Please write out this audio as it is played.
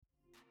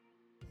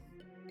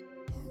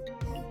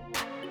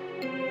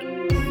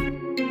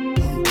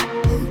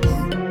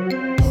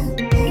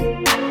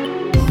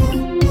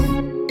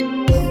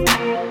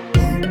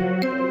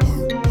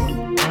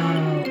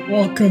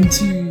welcome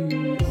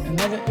to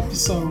another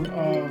episode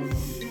of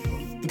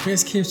the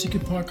Best Kept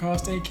Secret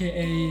Podcast,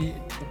 aka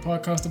the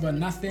podcast about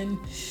nothing.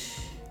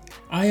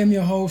 I am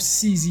your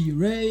host, CZ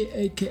Ray,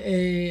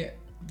 aka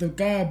the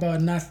guy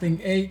about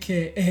nothing,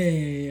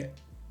 aka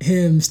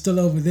him still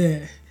over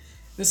there.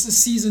 This is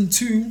season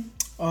 2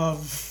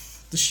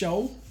 of the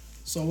show,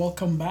 so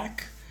welcome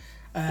back.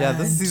 Yeah,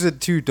 this is season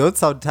 2. Don't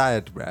sound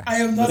tired, bruh. I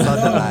am not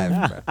Sound alone. alive,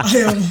 bruh.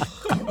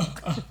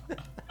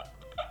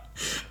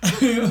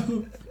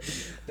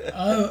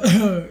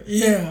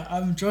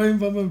 I'm joined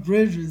by my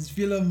brethren,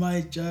 Philvme,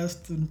 Mike,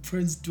 Justin,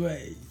 Prince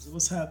Dwayne.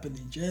 What's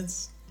happening,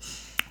 gents?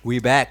 We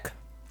back.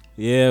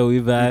 Yeah, we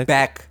back.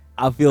 Back.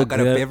 I feel I got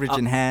good. a beverage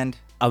in hand.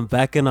 I'm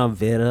back and I'm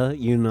better,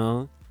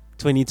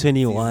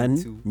 2021,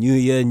 Season 2. new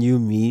year, new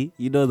me.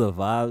 You know the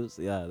vibes.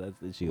 Yeah, that's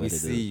literally what We it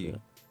is. see you. Yeah.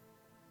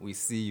 We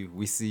see you.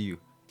 We see you.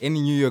 Any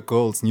New Year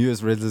goals, New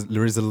Year's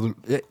resolution.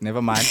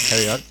 Never mind.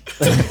 Carry on.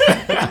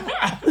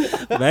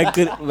 Man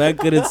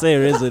couldn't say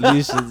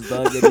resolutions,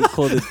 dog, and he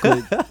called it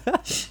good.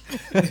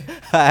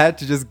 I had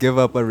to just give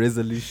up a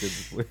resolution.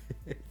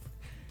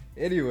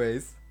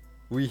 Anyways,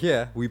 we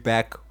here. We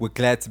back. We're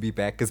glad to be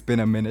back. It's been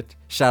a minute.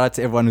 Shout out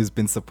to everyone who's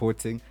been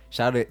supporting.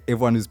 Shout out to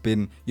everyone who's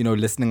been,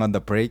 listening on the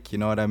break. You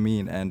know what I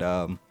mean? And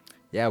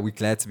yeah, we're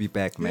glad to be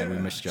back, man. We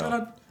missed y'all.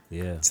 Shout out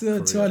Yeah.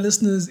 to our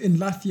listeners in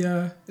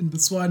Latvia, in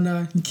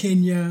Botswana, in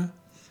Kenya,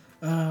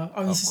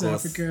 obviously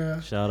South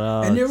Africa, Shout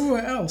out. and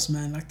everywhere else,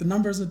 man. Like the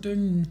numbers are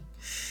doing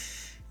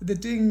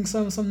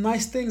some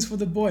nice things for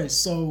the boys.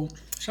 So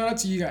shout out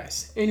to you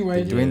guys.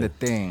 Anyway, Doing the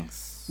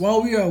things.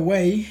 while we were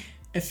away,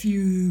 a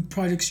few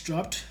projects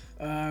dropped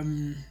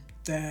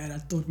that I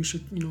thought we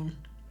should,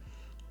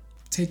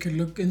 take a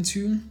look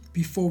into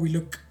before we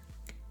look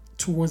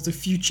towards the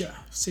future.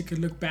 Take a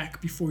look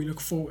back before we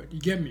look forward. You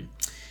get me?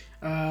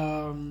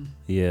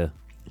 Yeah.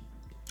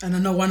 And I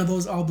know one of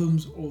those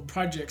albums or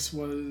projects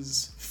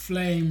was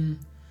Flvme.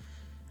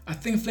 I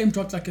think Flvme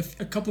dropped like a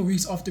couple of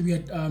weeks after we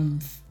had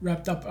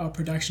wrapped up our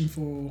production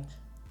for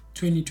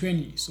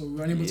 2020. So we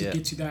were unable to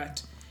get to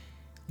that.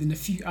 Then a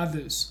few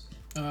others.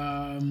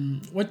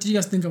 What do you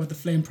guys think about the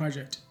Flvme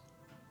project?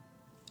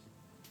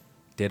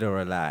 Dead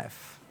or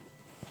alive?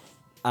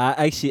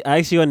 I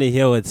actually want to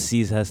hear what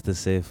C's has to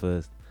say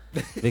first.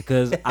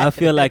 Because I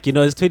feel like,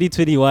 it's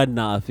 2021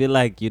 now. I feel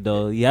like, you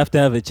have to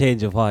have a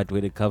change of heart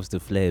when it comes to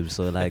Flvme.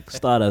 So, like,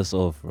 start us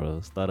off,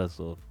 bro. Start us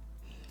off.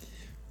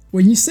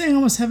 When you're saying I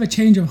must have a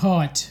change of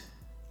heart,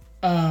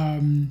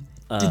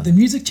 did the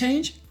music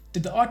change?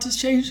 Did the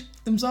artists change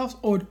themselves?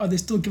 Or are they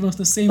still giving us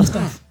the same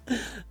stuff?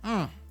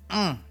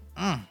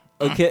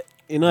 Okay,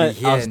 you know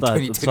what? We're I'll here in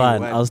start. It's fine.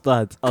 2021. I'll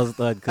start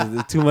because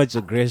there's too much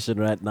aggression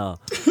right now.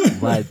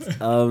 But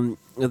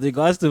with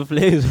regards to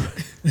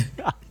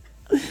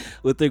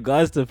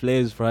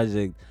Flvme's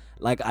project,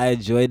 like I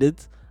enjoyed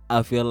it.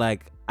 I feel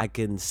like I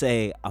can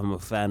say I'm a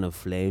fan of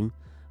Flvme.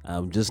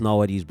 Just not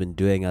what he's been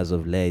doing as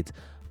of late.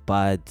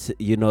 But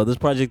this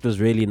project was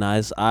really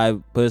nice. I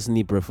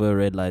personally prefer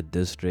Red Light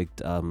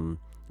District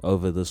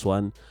over this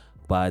one,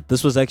 but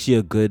this was actually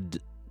a good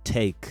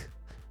take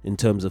in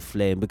terms of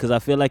Flvme, because I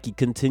feel like he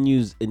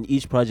continues in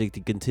each project.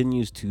 He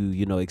continues to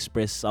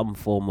express some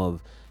form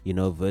of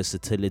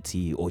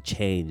versatility or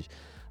change.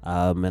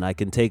 And I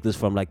can take this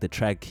from like the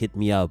track "Hit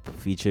Me Up"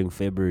 featuring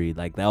February.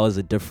 Like that was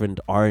a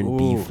different R&B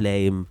Ooh.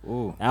 Flvme.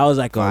 Ooh. That was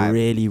like Vibe. a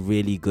really,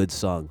 really good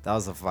song. That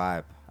was a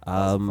vibe. That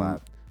was a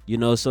vibe.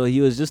 So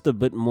he was just a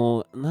bit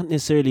more, not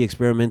necessarily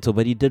experimental,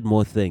 but he did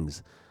more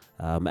things.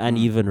 And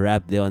even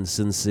rapped there on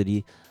Sin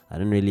City. I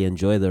didn't really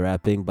enjoy the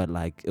rapping, but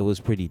like it was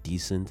pretty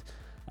decent.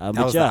 That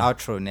was the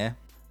outro, ne?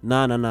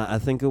 No. I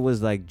think it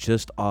was like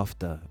just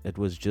after. It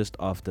was just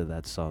after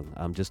that song.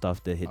 Just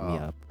after Hit Me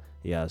Up.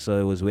 Yeah, so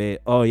it was where.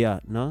 Oh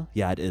yeah, no,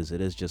 yeah, it is. It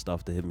is just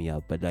after Hit Me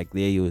Up. But like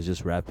there, he was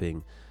just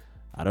rapping.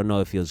 I don't know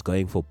if he was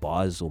going for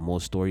bars or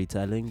more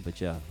storytelling, but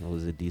yeah, it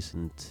was a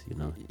decent,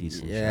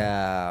 decent.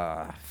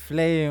 Yeah,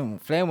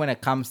 Flvme. When it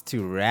comes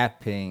to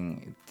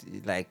rapping,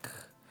 like,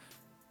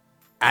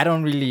 it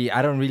didn't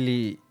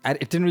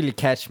really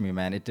catch me,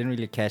 man. It didn't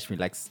really catch me.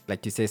 Like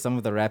you say, some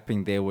of the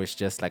rapping there was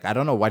just like, I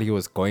don't know what he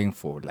was going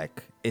for.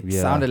 Like, it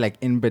sounded like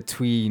in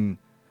between,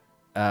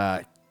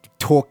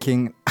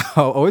 talking.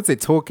 I would say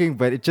talking,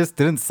 but it just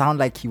didn't sound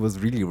like he was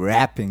really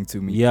rapping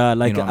to me. Yeah,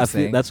 like I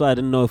feel that's why I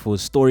didn't know if it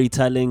was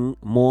storytelling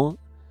more,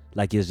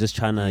 like he was just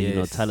trying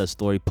to tell a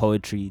story,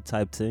 poetry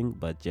type thing.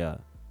 But yeah,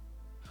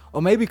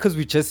 or maybe because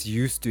we're just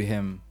used to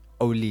him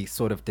only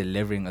sort of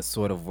delivering a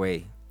sort of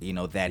way,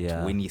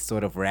 when he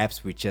sort of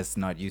raps, we're just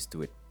not used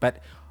to it.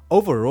 But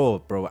overall,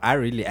 bro, I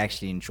really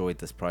actually enjoyed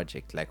this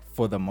project, like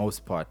for the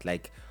most part.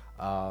 Like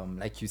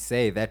you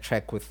say, that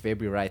track with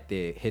February right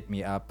there, Hit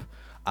Me Up.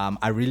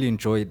 I really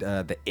enjoyed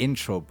the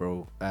intro,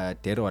 bro.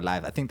 Dead or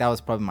Alive. I think that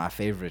was probably my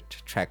favorite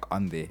track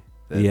on there.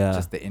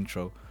 Just the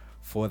intro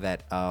for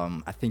that.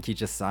 I think he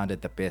just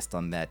sounded the best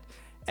on that.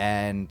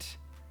 And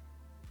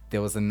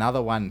there was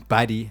another one,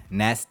 Buddy,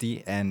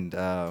 Nasty, and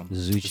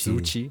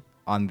Zuchi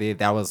on there.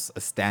 That was a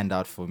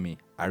standout for me.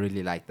 I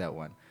really like that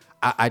one.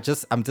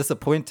 I'm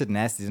disappointed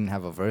Nasty didn't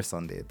have a verse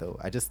on there though.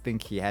 I just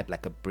think he had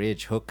like a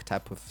bridge hook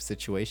type of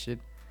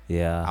situation.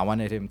 Yeah. I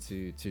wanted him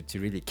to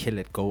really kill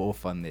it, go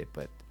off on there,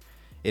 but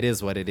it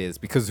is what it is.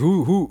 Because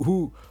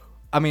who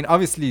I mean,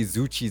 obviously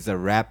Zoocci's a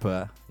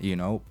rapper, you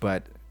know,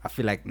 but I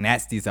feel like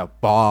Nasty's a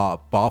bar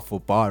for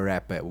bar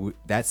rapper.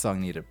 That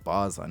song needed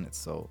bars on it,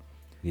 so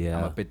Yeah.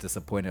 I'm a bit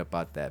disappointed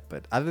about that.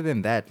 But other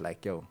than that,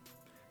 like, yo,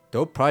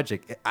 dope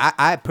project.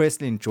 I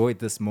personally enjoyed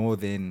this more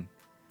than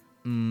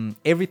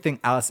everything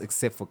else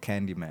except for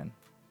Candyman.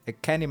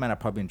 Candyman I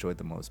probably enjoyed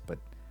the most, but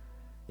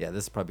yeah,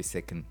 this is probably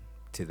second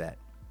to that.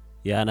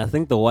 Yeah, and I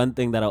think the one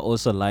thing that I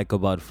also like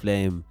about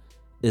Flvme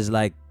is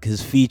like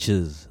his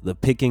features, the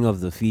picking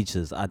of the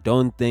features. I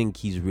don't think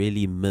he's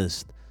really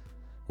missed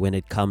when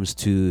it comes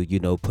to, you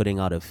know, putting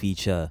out a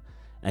feature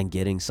and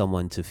getting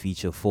someone to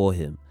feature for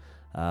him.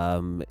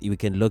 You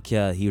can look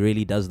here, he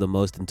really does the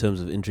most in terms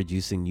of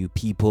introducing new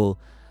people,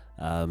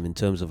 in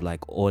terms of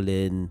like All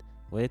In.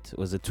 Wait,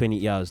 was it 20?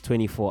 Yeah, it was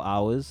 24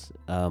 hours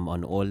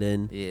on All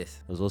In.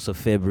 Yes. It was also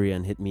February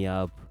and Hit Me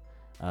Up.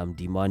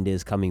 Demande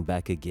is coming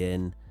back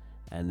again.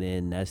 And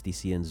then Nasty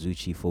C and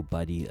Zoocci for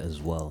Buddy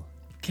as well.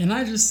 Can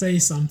I just say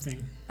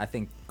something? I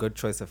think good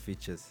choice of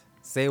features.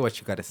 Say what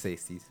you gotta say,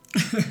 C's.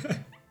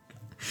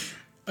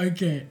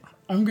 Okay,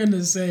 I'm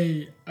gonna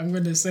say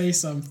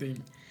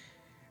something.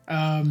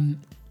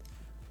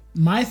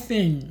 My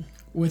thing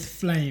with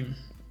Flvme,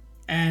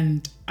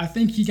 and I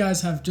think you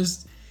guys have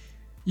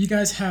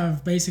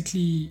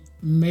basically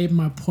made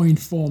my point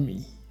for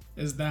me,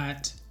 is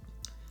that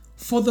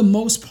for the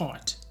most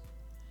part,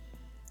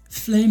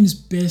 Flvme's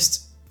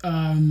best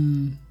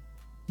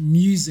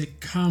music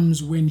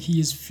comes when he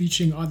is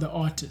featuring other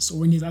artists or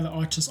when he has other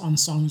artists on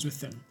songs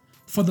with him,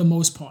 for the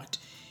most part.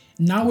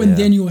 Now and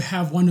then you'll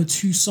have one or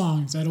two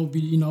songs that'll be,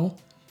 you know,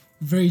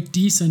 very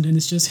decent and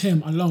it's just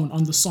him alone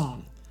on the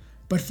song.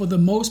 But for the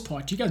most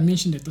part, you guys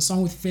mentioned it, the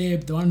song with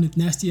Feb, the one with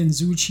Nasty and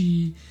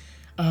Zoocci,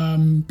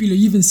 Bilo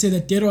even said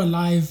that Dead or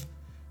Alive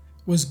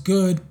was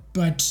good,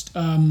 but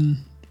the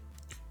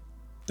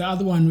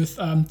other one with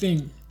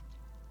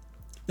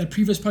that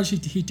previous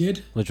project he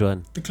did. Which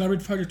one? The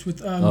collaborative project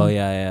with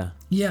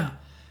Yeah.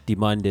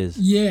 Demande is.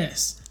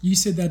 Yes, you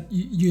said that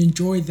you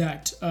enjoyed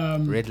that.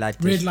 Red Light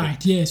Red District.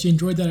 Light, yes, you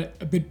enjoyed that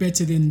a bit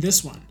better than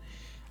this one.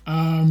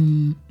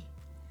 And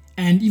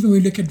even when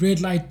we look at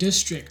Red Light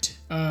District,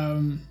 a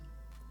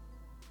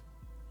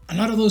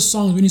lot of those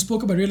songs, when you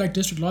spoke about Red Light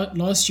District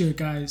last year,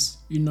 guys,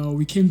 you know,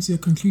 we came to the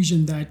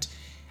conclusion that,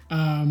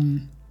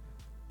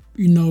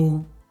 you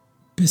know,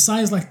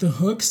 besides like the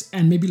hooks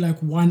and maybe like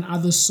one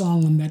other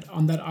song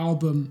on that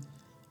album,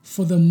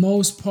 for the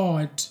most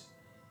part,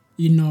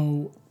 you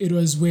know, it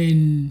was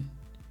when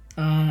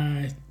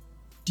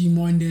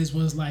Demande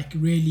was like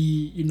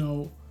really, you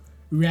know,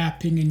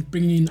 rapping and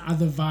bringing in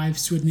other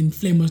vibes to it, and then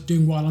Flvme was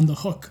doing well on the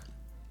hook.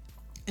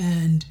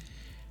 And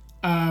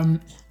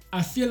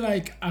I feel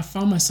like I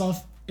found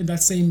myself in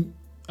that same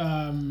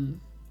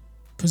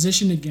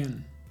position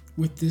again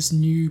with this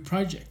new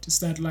project. It's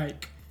that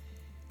like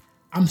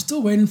I'm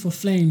still waiting for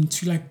Flvme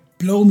to like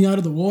blow me out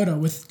of the water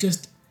with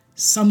just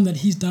something that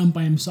he's done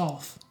by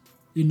himself,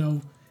 you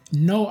know.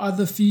 No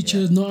other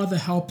features, no other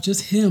help,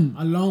 just him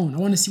alone. I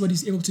want to see what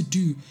he's able to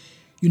do,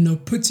 you know,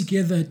 put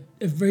together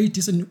a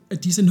decent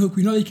hook.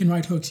 We know he can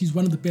write hooks. He's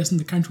one of the best in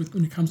the country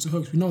when it comes to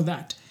hooks. We know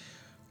that.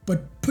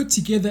 But put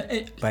together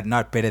but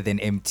not better than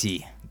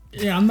MT.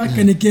 Yeah, I'm not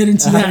going to get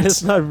into that.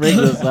 Let's not bring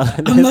this on.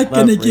 I'm not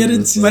going to get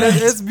into But that.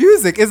 it's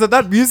music. Is it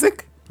not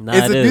music? Nah,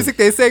 Is it music?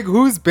 They're saying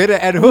who's better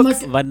at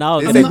hooks. But now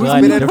It's they're like, going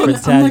I'm not-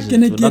 different I'm not tangents.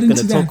 gonna We're get not going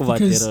into to that talk about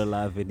because Dead or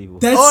Alive anymore.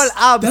 All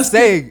I'm that's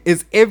saying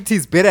is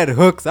MT's better at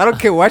hooks. I don't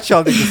care what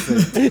y'all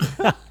niggas say.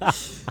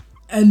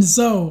 And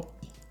so,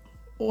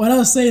 what I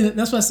was saying,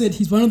 that's why I said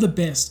he's one of the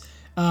best,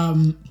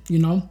 you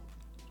know.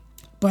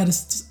 But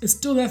it's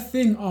still that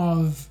thing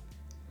of,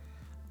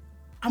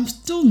 I'm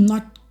still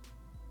not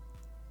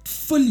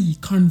fully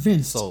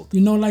convinced. Sold.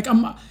 You know, like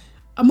I'm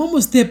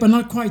almost there, but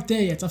not quite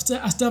there yet. I still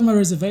have my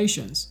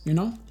reservations, you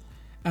know.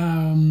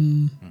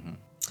 And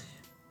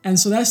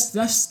so that's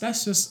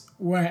just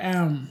where I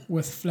am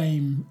with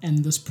Flvme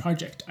and this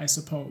project, I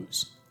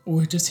suppose,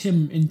 or just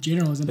him in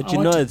general as an But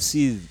artist.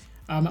 you know, it's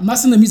I'm not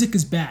saying the music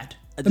is bad.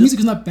 The music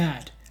is not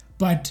bad,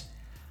 but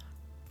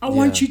I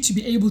want you to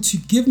be able to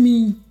give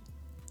me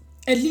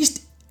at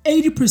least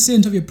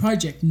 80% of your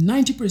project,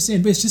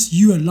 90%, but it's just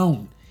you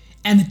alone,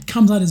 and it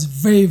comes out as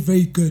very,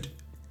 very good.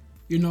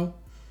 You know,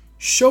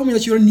 show me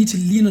that you don't need to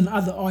lean on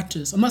other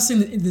artists. I'm not saying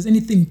that there's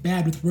anything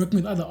bad with working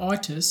with other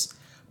artists,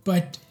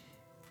 but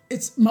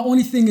it's my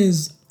only thing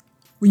is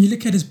when you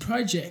look at his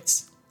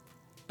projects,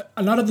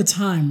 a lot of the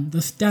time the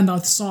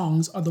standout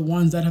songs are the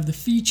ones that have the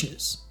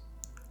features,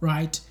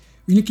 right?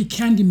 When you look at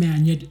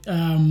Candyman, you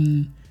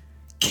had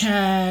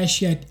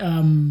Cash, you had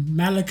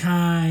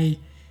Malachi,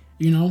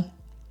 you know,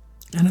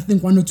 and I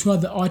think one or two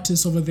other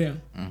artists over there.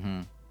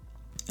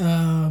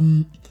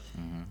 And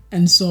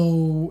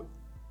so,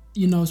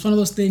 you know, it's one of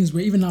those things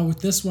where even now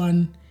with this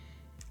one,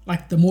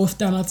 like the more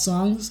standout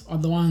songs are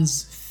the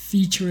ones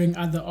featuring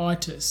other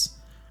artists.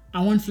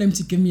 I want Flame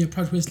to give me a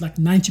project where it's like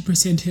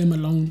 90% him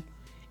alone,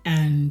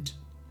 and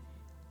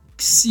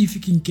see if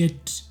you can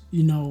get,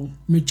 you know,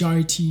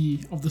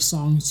 majority of the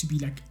songs to be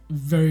like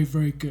very,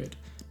 very good.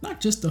 Not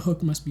just the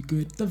hook must be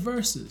good, the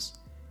verses,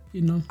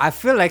 you know. I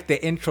feel like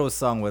the intro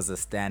song was a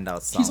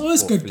standout song. He's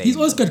always good. Flame, He's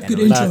always got and good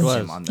it was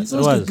intros. him He's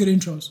always got good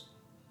intros.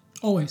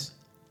 Always.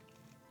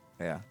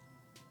 Yeah.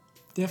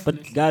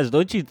 Definitely. But guys,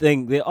 don't you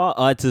think there are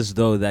artists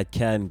though that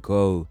can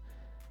go,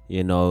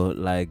 you know,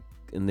 like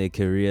in their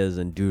careers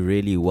and do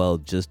really well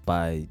just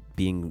by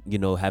being, you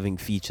know, having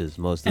features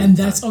most of and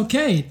the time. that's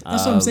okay.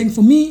 That's what I'm saying.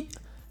 For me,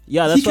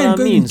 Yeah, he that's can what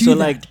go I and mean. do So that,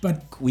 like,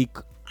 but we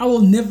I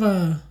will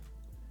never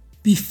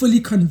be fully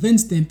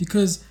convinced then,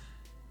 because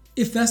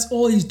if that's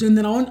all he's doing,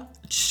 then I want,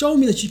 show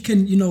me that you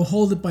can, you know,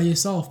 hold it by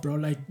yourself, bro.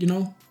 Like, you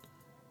know,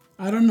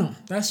 I don't know.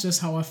 That's just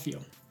how I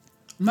feel.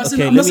 I'm not saying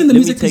the let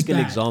music me take is an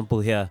bad. example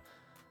here.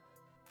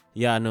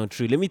 Yeah, no,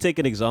 true. Let me take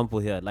an example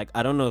here. Like,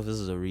 I don't know if this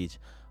is a reach,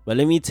 but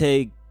let me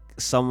take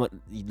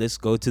someone. Let's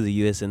go to the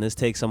US and let's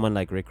take someone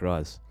like Rick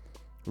Ross.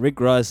 Rick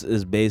Ross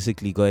is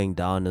basically going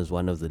down as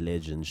one of the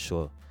legends,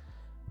 sure.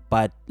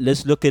 But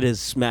let's look at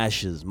his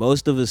smashes.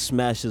 Most of his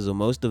smashes or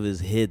most of his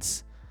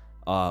hits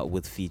are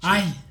with features.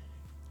 Aye,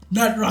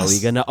 not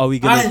Ross.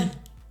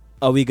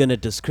 Are we gonna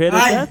discredit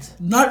that?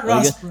 Not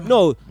Ross, bro.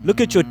 No, look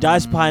at your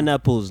Diced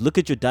Pineapples. Look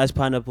at your Diced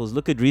Pineapples.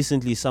 Look at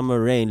recently Summer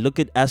Rain. Look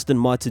at Aston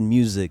Martin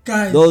Music.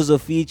 Guys. Those are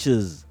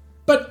features.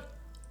 But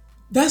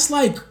that's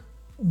like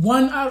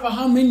one out of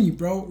how many,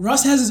 bro?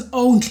 Ross has his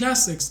own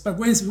classics, but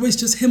when it's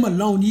just him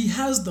alone, he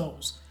has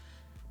those.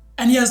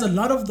 And he has a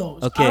lot of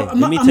those. Okay, I'm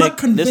not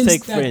convinced let's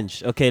take that,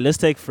 French. Okay, let's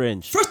take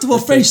French. First of all,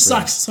 French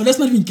sucks, so let's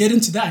not even get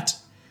into that.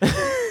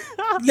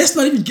 Let's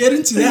not even get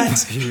into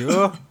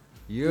that.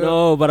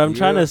 No, but I'm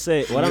trying to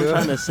say, what I'm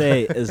trying to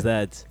say is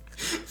that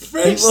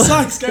French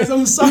sucks, guys.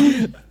 I'm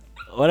sorry.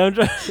 what I'm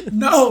trying.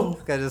 No.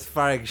 This guy just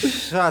firing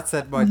shots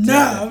at my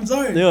Nah, I'm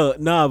sorry.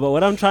 No, but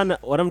what I'm trying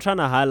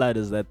to highlight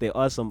is that there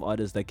are some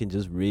artists that can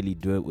just really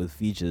do it with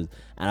features,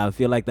 and I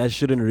feel like that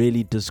shouldn't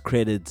really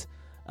discredit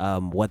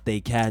what they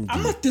can do.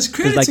 I'm not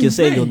discrediting. Because like you're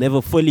saying, French. you'll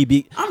never fully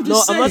be. I'm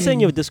just I'm not saying saying.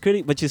 you're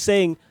discrediting, but you're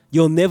saying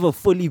you'll never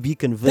fully be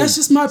convinced. That's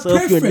just my so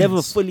if you're never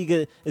preference. fully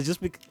good, it's just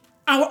because.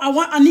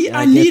 I need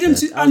I him get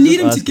to that. I I'm need just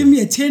him to asking. give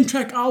me a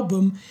 10-track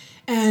album,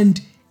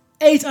 and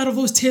 8 out of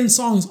those 10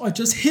 songs are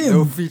just him.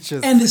 No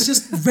features. And it's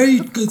just very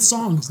good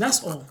songs.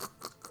 That's all.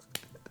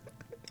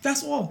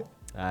 That's all.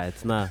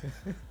 It's not.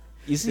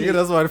 You see, He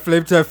doesn't want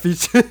Flame to have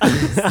features.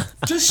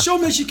 Just show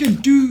me that you can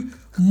do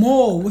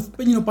more with,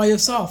 you know, by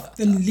yourself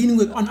than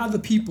leaning on other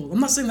people. I'm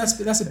not saying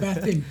that's a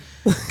bad thing.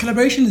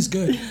 Collaboration is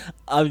good.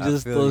 I'm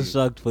just feel so you.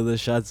 shocked for the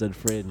shots at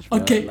French. Bro.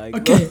 Okay, Like,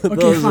 okay,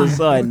 those are fine.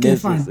 so Okay,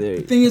 fine. unnecessary.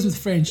 The thing is with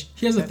French.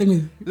 Here's the thing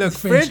with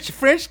Look, with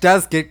French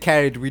does get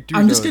carried. We do.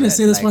 I'm just know gonna that.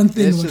 say this one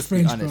thing let's with just be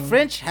French, honest. bro.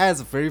 French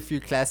has very few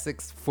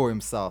classics for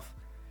himself.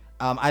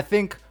 I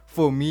think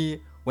for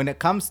me, when it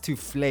comes to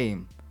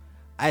Flame,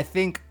 I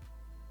think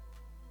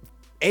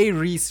A.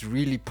 Reese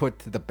really put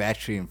the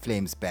battery in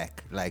Flame's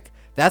back. Like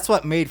that's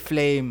what made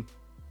Flame,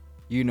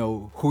 you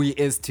know, who he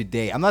is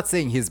today. I'm not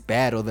saying he's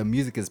bad or the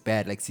music is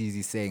bad, like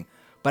CZ's saying,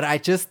 but I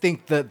just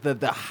think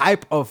the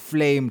hype of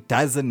Flame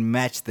doesn't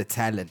match the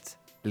talent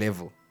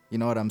level. You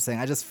know what I'm saying?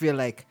 I just feel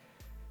like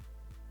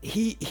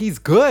he's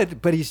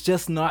good, but he's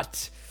just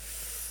not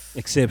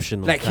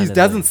Exceptional. like he kinda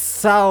doesn't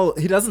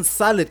thing.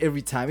 sell it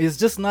every time. It's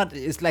just not.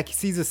 It's like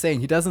Caesar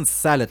saying, he doesn't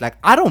sell it. Like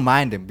I don't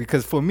mind him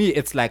because for me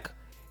it's like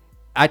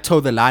I toe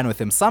the line with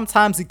him.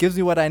 Sometimes he gives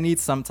me what I need,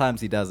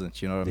 sometimes he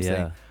doesn't. You know what I'm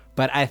saying?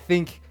 But I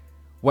think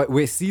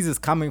where Caesar's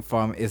coming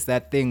from is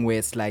that thing where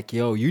it's like,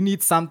 yo, you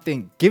need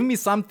something. Give me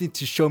something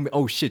to show me.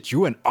 Oh shit,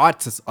 you an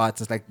artist.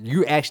 Like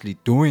you actually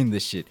doing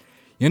this shit.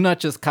 You're not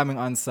just coming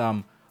on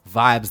some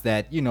vibes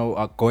that, you know,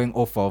 are going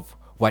off of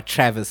what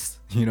Travis,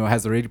 you know,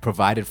 has already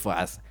provided for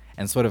us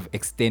and sort of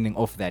extending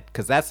off that.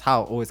 Because that's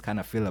how I always kind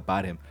of feel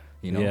about him,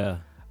 you know?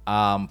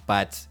 Yeah.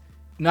 But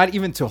not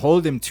even to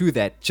hold him to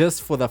that,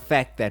 just for the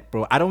fact that,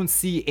 bro, I don't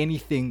see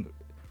anything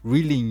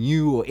really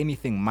new or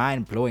anything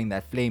mind-blowing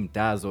that Flame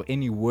does or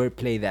any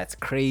wordplay that's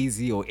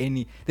crazy or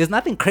there's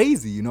nothing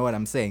crazy, you know what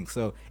I'm saying?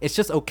 So it's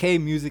just okay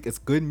music, it's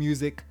good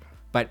music.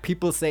 But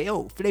people say,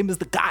 oh, Flame is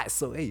the guy.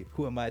 So, hey,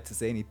 who am I to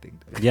say anything?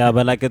 Yeah,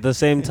 but like at the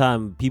same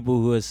time, people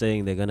who are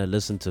saying they're gonna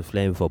listen to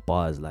Flame for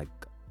bars, like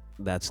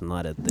that's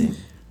not a thing.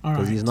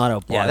 Because he's not a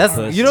bar. Yeah, that's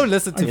person. you don't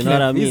listen to You Flame. know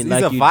what I mean? He's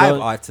Like a you vibe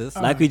don't- artist.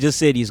 Like we just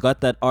said, he's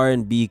got that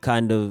R&B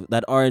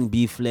that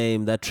R&B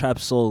Flame, that trap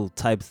soul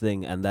type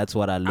thing, and that's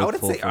what I look for. I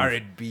wouldn't say from-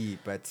 R&B,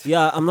 but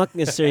Yeah, I'm not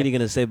necessarily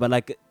gonna say, but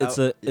like it's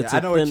I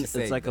know what you're thin,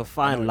 saying, it's like though. a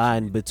fine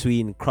line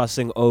between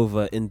crossing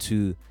over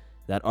into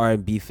that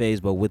R&B phase,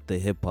 but with the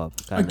hip hop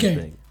kind of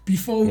thing.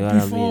 Before You know what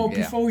I mean?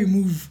 before we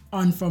move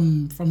on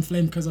from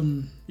Flame, because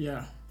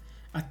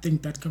I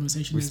think that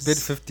conversation we is spent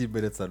 15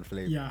 minutes on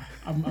Flame. yeah,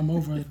 I'm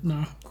over it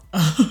now.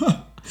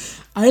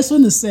 I just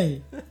want to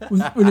say,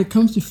 when it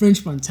comes to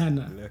French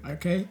Montana,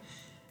 okay,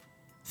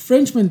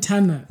 French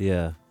Montana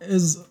Yeah.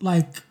 is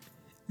like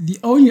the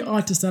only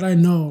artist that I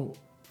know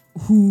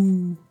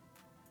who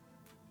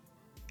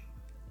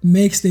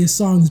makes their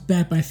songs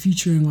bad by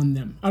featuring on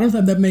them. I don't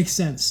think that makes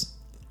sense.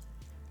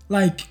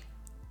 Like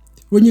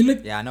when you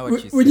look, I know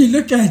what you're when saying. you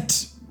look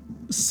at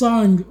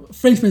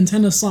French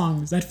Montana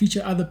songs that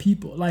feature other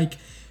people, like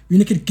when you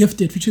look at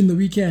Gifted featuring The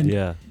Weeknd.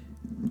 Yeah.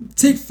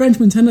 Take French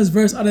Montana's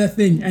verse out of that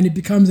thing, and it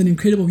becomes an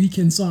incredible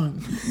Weeknd song.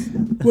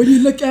 When you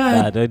look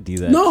at don't do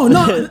that. no,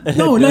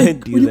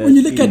 like when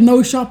you look at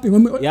No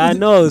Shopping. I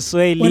know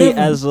Sway Lee whatever.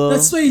 as well.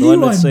 That's Sway The Lee one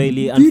with one. Sway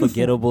Lee,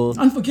 Beautiful.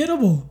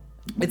 Unforgettable.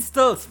 It's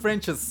still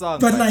French's song,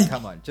 But but like-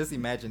 come on, just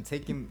imagine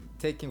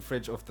taking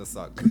French off the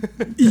song.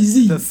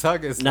 Easy. The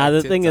song is Nah, like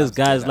the 10 thing is, times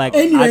guys, better. like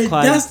Anyway, I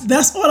can't.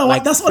 that's all I want.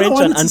 like That's all I French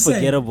wanted and to say.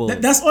 Unforgettable.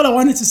 That's all I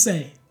wanted to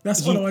say.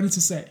 That's all I wanted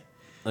to say.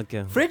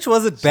 Okay. French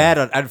wasn't bad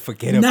on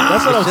Unforgettable. Nah.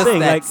 That's what I'm It's just saying,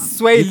 that like,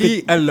 Sway you could-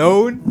 Lee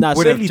alone Nah, would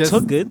Sway have Lee just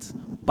took it,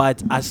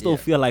 but I still Yeah.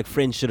 feel like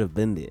French should have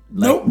been there.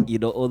 Like, Nope. you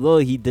know, although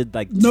he did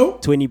like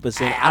Nope.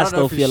 20%, I I don't know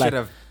still if he feel like should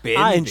have been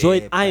I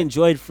enjoyed. there, I but-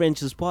 enjoyed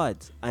French's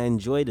part. I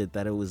enjoyed it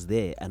that it was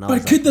there, and I was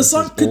But could like, the this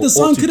song is could the all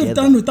song could have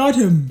together. done without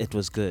him? It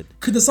was good.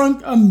 Could the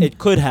song It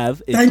could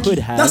have. It Thank could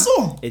you. have. That's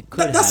all. It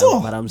could That's have. all.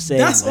 But I'm saying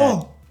That's that.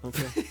 all.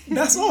 Okay.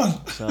 That's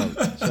all.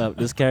 Shut up.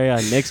 Let's carry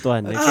on. Next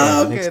one. Next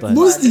Okay, one. Next one.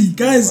 Moozlie,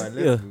 guys.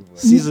 Yeah.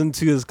 Season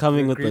 2 is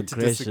coming with Agree to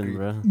aggression, disagree.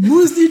 bro.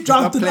 Moozlie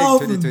Stop dropped an playing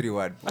album.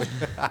 2021.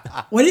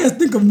 What do you guys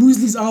think of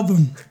Moozlie's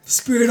album,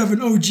 Spirit of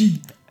an OG?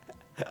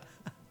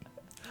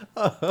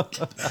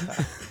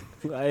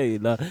 Hey,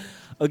 no.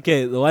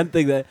 Okay, the one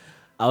thing that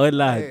I would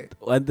like,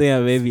 one thing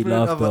that made me Spirit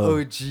laugh of an though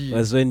OG.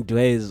 was when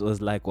Dwayne was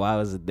like, "Why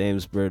was the name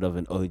Spirit of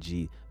an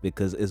OG?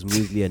 Because is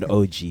Moozlie an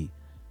OG?"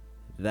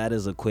 That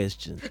is a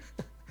question.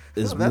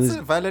 Is That's Moozlie-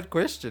 a valid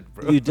question,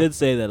 bro. You did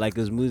say that, like,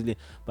 is Moozlie,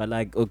 but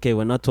like, okay,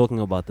 we're not talking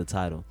about the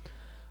title.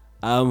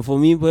 For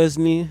me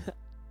personally,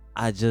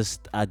 I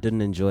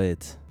didn't enjoy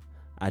it.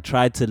 I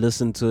tried to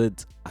listen to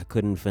it, I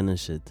couldn't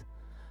finish it.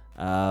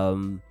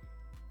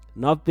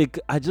 Not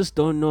because I just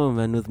don't know,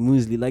 man. With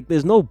Moozlie, like,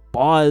 there's no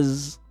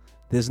bars.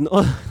 There's no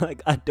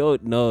like, I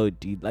don't know,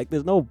 dude. Like,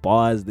 there's no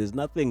bars. There's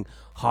nothing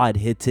hard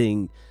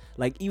hitting.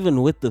 Like,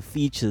 even with the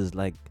features,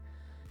 like,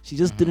 she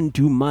just didn't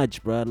do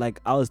much, bro. Like,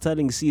 I was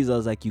telling Caesar, I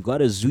was like, you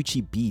got a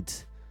Zuchi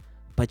beat,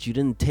 but you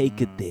didn't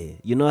take it there.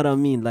 You know what I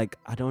mean? Like,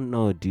 I don't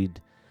know, dude.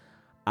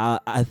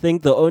 I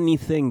think the only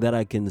thing that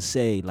I can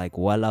say, like,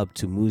 well up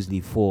to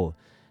Moozlie for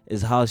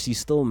is how she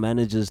still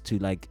manages to,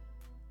 like,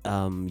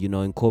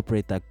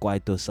 incorporate that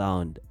Kwaito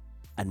sound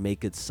and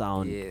make it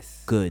sound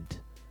Yes. good.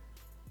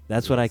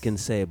 That's what I can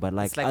say. But,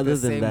 like, It's like other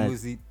the than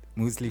same that,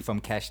 Moozlie from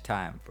Cash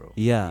Time, bro.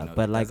 yeah, You know,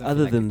 but it like doesn't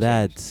other feel than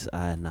it changed.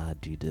 that, nah,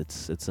 dude,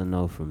 it's a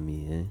no from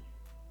me. Eh?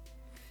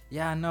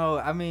 Yeah, no,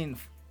 I mean,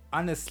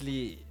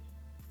 honestly,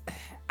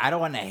 I don't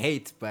want to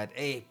hate, but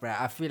hey, bro,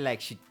 I feel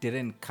like she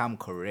didn't come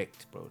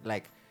correct, bro.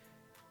 Like,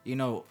 you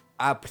know,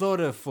 I applaud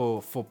her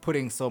for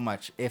putting so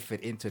much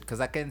effort into it, because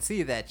I can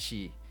see that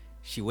she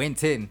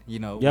went in, you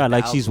know. Yeah, with the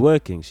like she's album.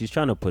 working. She's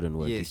trying to put in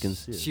work. You Yes, can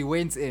see it. she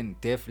went in,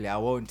 definitely. I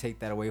won't take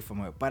that away from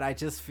her. But I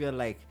just feel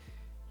like,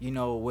 you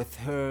know, with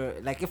her,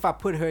 like if I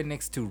put her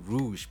next to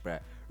Rouge, bruh,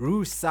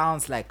 Rouge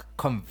sounds like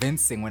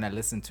convincing when I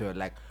listen to her.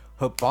 Like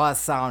her bars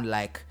sound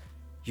like,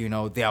 you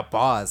know, they are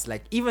bars.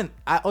 Like even,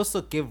 I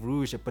also give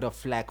Rouge a bit of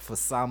flack for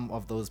some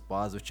of those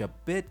bars, which are a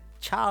bit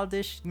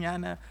childish,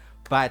 Nyana.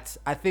 But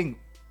I think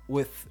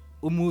with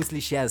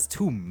Moozlie, she has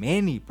too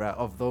many, bruh,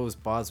 of those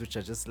bars, which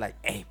are just like,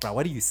 hey, bruh,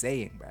 what are you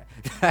saying,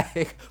 bruh?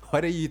 Like,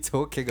 what are you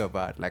talking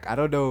about? Like, I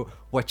don't know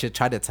what you're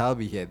trying to tell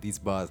me here, these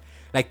bars.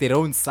 Like, they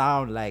don't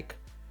sound like,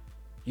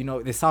 you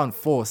know, they sound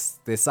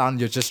forced. They sound,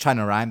 you're just trying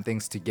to rhyme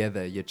things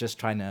together. You're just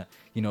trying to,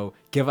 you know,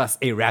 give us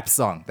a rap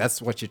song.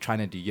 That's what you're trying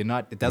to do. You're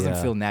not, it doesn't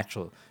Yeah. feel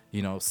natural,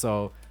 you know?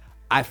 So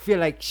I feel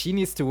like she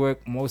needs to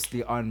work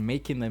mostly on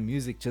making the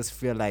music just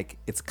feel like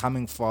it's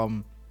coming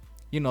from,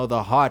 you know,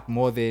 the heart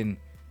more than,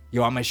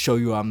 yo, I'm gonna show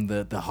you I'm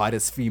the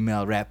hottest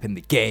female rap in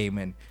the game,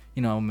 and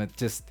you know, I'm gonna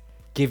just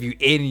give you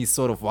any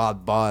sort of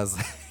wild bars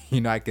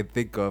you know I could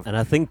think of. And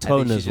I think she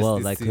tone as just well,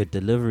 needs like to- her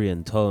delivery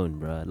and tone,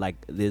 bro. Like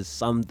there's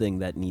something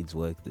that needs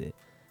work there.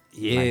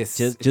 Yes,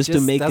 Like, it just to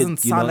make doesn't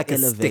it, you sound know, like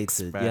it elevated.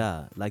 sticks, bruh.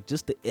 Yeah, like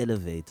just to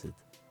elevate it.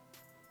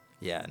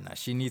 Yeah, no,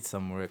 she needs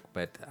some work,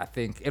 but I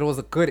think it was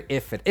a good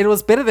effort. It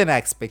was better than I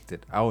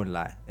expected. I won't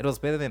lie. It was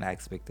better than I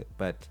expected,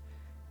 but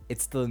it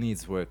still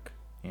needs work,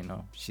 you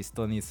know? She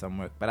still needs some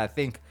work. But I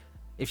think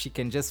if she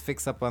can just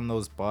fix up on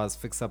those bars,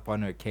 fix up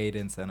on her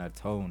cadence and her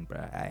tone,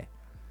 bruh,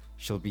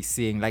 she'll be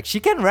seeing, like, she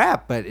can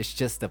rap, but it's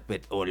just a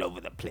bit all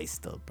over the place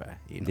still, bruh,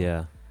 you know?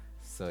 Yeah.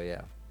 So,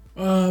 yeah.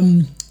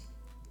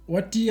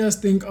 What do you guys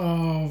think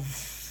of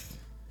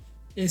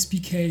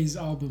SPK's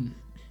album?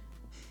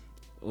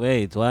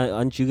 Wait, why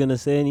aren't you gonna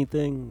say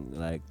anything?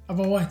 Like,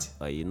 About what?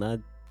 are you not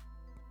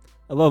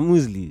about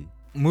Moozlie?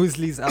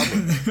 Moozlie's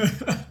album.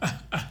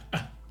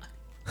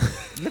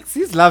 Look,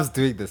 he loves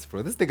doing this,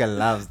 bro. This nigga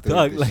loves doing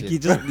Dog, this like shit. he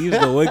just leaves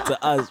the work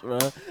to us, bro.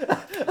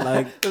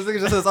 Like, This nigga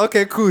just says,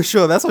 okay, cool,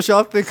 sure. That's what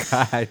y'all think.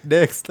 Alright,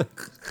 next.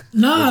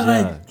 Nah, Good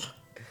like job.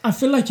 I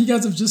feel like you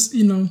guys have just,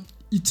 you know,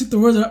 you took the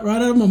words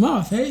right out of my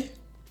mouth, hey?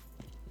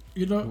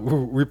 You know,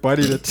 We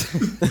bodied it.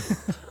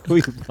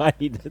 We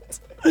partied it.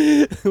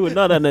 We're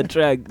not on a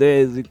track.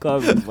 We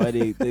can't be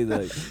partying things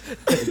like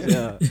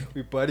yeah.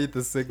 We partied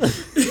the segment.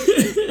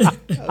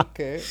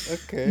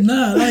 Okay.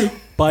 Nah, like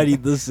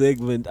Partied the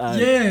segment.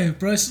 yeah,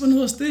 bro. It's one of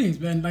those things,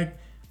 man. Like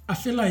I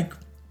feel like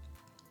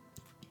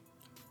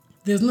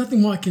there's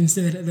nothing more I can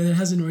say that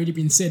hasn't already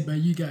been said by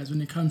you guys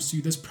when it comes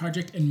to this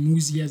project and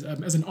Moozlie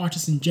as an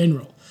artist in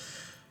general.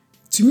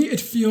 To me,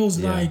 it feels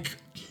like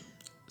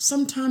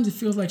sometimes it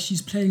feels like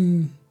she's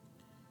playing.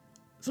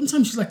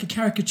 Sometimes she's like a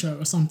caricature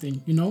or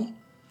something, you know.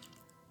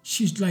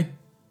 She's like,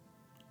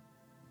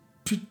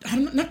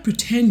 not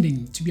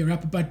pretending to be a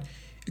rapper, but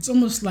it's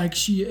almost like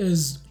she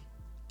is,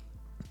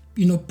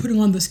 you know, putting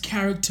on this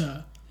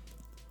character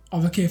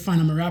of, okay, fine,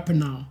 I'm a rapper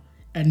now,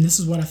 and this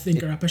is what I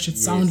think a rapper should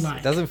sound like.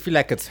 It doesn't feel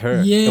like it's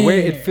her. Yeah. The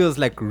way it feels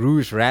like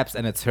Rouge raps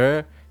and it's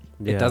her,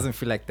 Yeah. it doesn't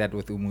feel like that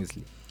with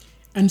Moozlie.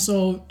 And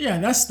so, yeah,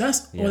 that's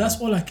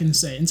all I can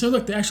say. And so,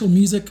 look, the actual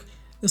music,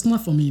 it's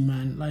not for me,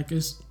 man. Like,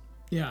 it's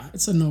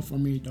a no for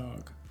me,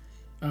 dog.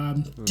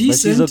 Decent. But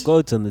she's a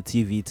goat on the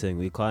TV thing.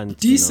 We can't.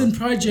 Decent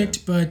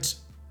project, but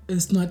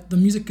it's not. The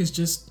music is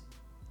just,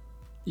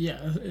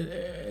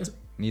 it's,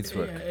 Needs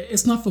work.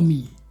 it's not for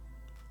me.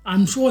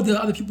 I'm sure there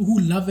are other people who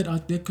love it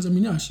out there because I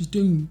mean, yeah, she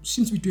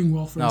seems to be doing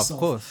well for No,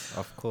 herself.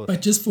 of course.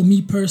 But just for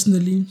me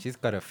personally, She's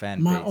got a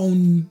fan my base.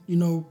 own, you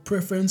know,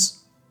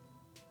 preference,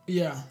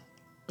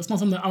 it's not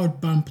something that I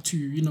would bump to,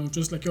 you know,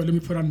 just like, yo, let me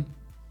put on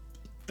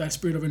that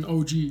spirit of an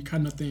OG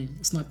kind of thing.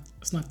 It's not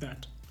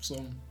that.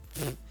 So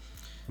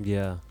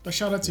Yeah. but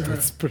shout out to her.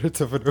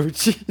 Spirit of an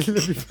OG.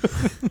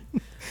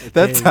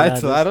 That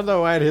title, I don't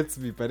know why it hits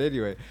me, but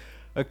anyway.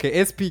 Okay,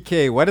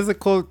 SPK. What is it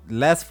called?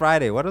 Last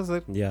Friday. What is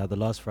it? Yeah, the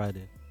last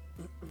Friday.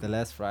 The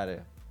Last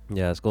Friday.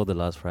 Yeah, it's called The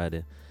Last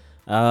Friday.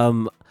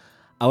 I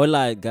would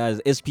like,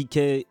 guys,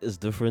 SPK is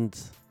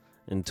different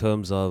in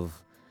terms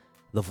of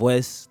the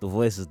voice. The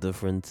voice is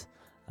different.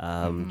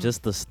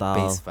 Just the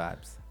style. Bass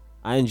vibes.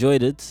 I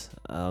enjoyed it.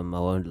 I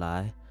won't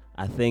lie.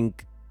 I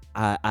think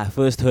I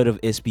first heard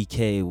of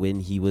SPK when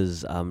he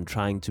was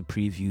trying to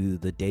preview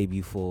the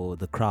debut for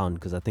The Crown,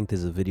 because I think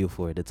there's a video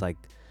for it. It's like,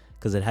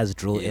 because it has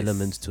drill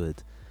elements to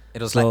it.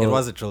 It was So- like, it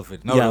was a drill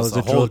video. No, Yeah, it was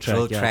a drill whole track.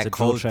 drill Yeah, track, it's a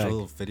drill whole track.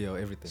 drill video,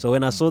 everything. So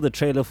when I saw the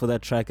trailer for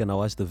that track and I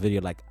watched the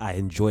video, like, I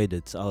enjoyed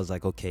it. I was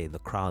like, okay, The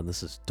Crown,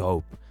 this is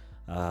dope.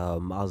 I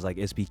was like,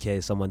 SPK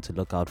is someone to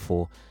look out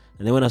for.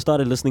 And then when I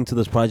started listening to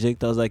this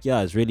project, I was like,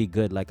 yeah, it's really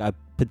good. Like, I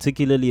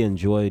particularly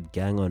enjoyed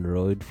Gang on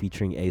Road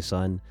featuring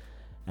Ason.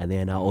 And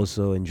then I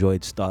also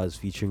enjoyed Stars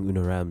featuring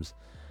Una Rams.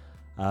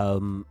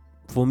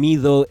 For me,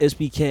 though,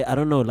 SPK, I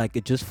don't know, like,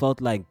 it just felt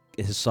like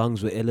his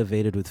songs were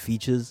elevated with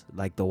features.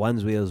 Like, the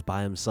ones where he was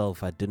by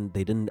himself, I didn't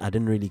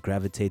really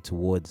gravitate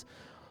towards.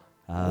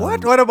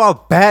 What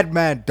about Bad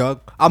Man,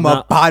 dog? I'm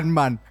a bad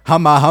man.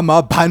 I'm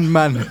a bad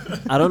man.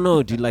 I don't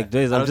know, dude. Like, I'm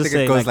don't just think it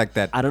saying, goes like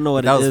that. I don't know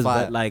what That it was is,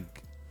 fire. but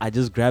like, I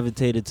just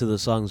gravitated to the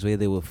songs where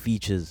there were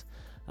features.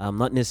 I'm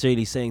not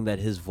necessarily saying that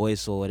his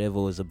voice or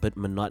whatever was a bit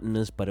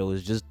monotonous, but it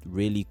was just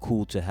really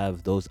cool to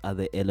have those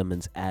other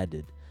elements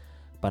added.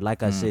 But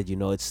like I said, you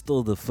know, it's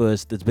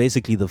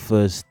basically the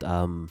first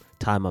time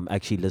I'm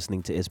actually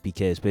listening to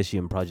SPK, especially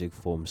in project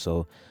form.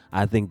 So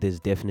I think there's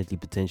definitely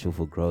potential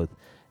for growth,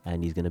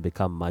 and he's going to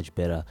become much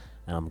better,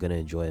 and I'm going to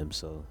enjoy him.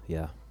 So,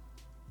 yeah.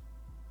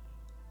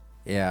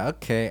 Yeah,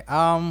 okay.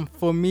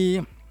 For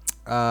me,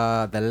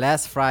 The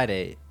Last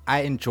Friday,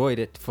 I enjoyed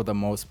it for the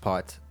most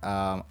part.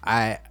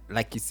 I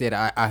like you said,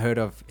 I heard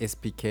of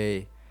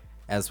SPK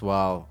as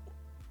well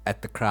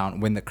at The Crown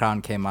when The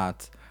Crown came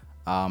out.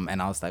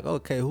 And I was like,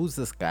 okay, who's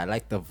this guy? I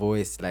like the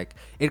voice. Like,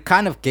 it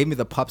kind of gave me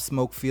the Pop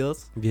Smoke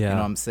feels. Yeah, You know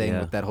what I'm saying?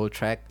 yeah. With that whole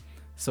track.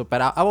 So,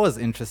 but I was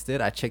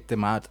interested. I checked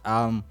him out.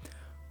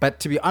 But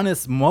to be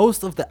honest,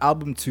 most of the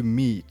album to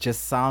me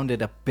just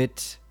sounded a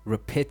bit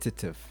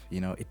repetitive.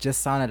 You know, it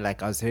just sounded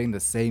like I was hearing the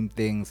same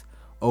things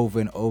over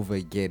and over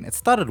again. It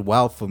started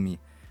well for me.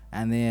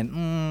 And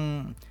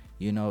then,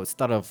 you know, it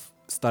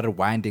started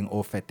winding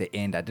off at the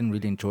end. I didn't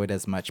really enjoy it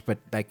as much, but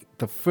like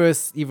the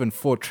first even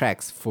 4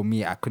 tracks for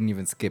me, I couldn't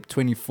even skip.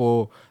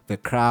 24, The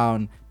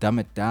Crown, Dumb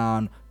It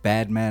Down,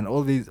 Bad Man,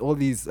 all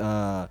these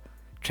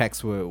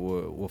tracks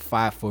were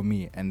fire for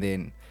me. And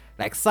then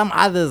like some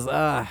others,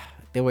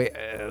 they were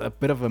a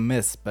bit of a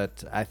miss,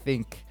 but I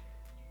think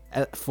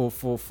for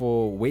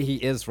where he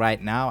is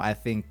right now, I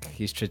think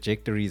his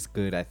trajectory is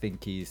good. I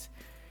think he's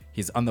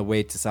on the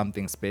way to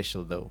something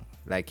special though.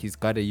 Like, he's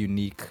got a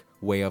unique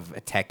way of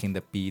attacking the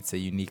beats, a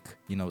unique,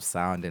 you know,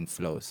 sound and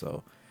flow.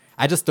 So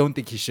I just don't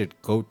think he should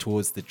go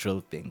towards the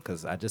drill thing,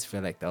 because I just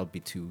feel like that'll be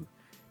too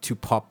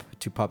pop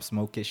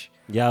smokish.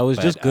 Yeah, it was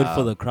just good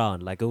for The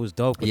Crown. Like, it was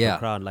dope with yeah. The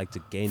Crown, like, to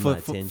gain For my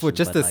attention. for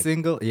just but, a like,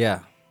 single, yeah,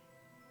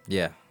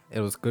 it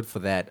was good for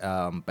that.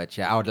 But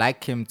yeah, I would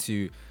like him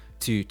to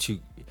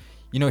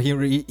you know,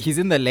 he's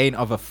in the lane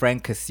of a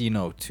Frank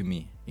Casino to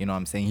me. You know what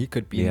I'm saying? He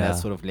could be in that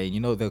sort of lane. You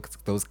know,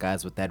 those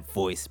guys with that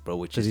voice, bro,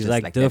 which is he's just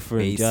like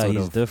different. that bass Yeah, sort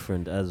he's of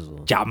different as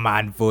well.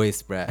 Jaman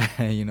voice, bro.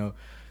 You know,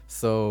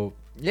 so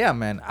yeah,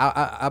 man.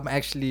 I'm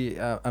actually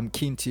I'm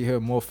keen to hear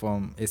more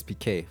from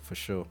SPK for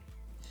sure.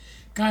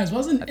 Guys,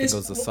 wasn't I think it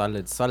was a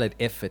solid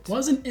effort.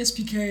 Wasn't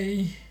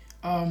SPK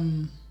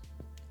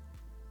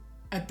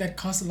at that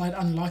Castle Light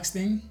Unlocks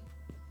thing?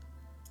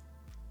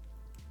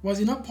 Was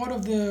he not part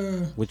of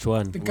the... Which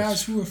one? The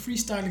guys who were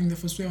freestyling the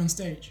Flvme on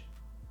stage?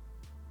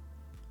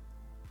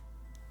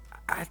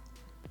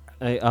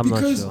 I'm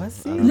because not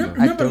sure.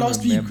 Remember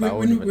last week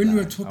when we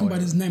were talking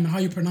about his name and how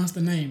you pronounce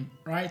the name,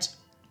 right?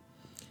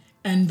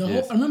 And the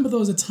whole, I remember there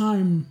was a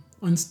time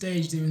on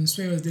stage there when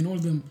Sway was doing all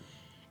of them,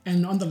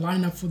 and on the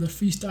lineup for the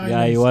freestyle.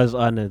 Yeah, he was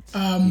on it.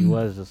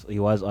 He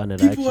was on it.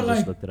 People I actually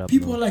just looked it up.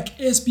 People were like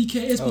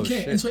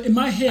SPK, and so in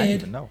my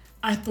head,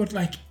 I thought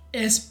like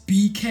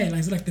SBK,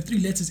 like the three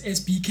letters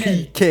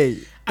SBK.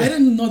 PK. I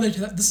didn't know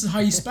that this is how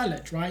you spell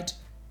it, right?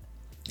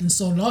 And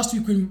so last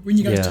week when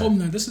you guys told me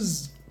that this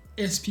is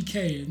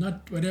SPK,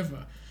 not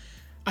whatever,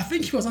 I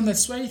think he was on that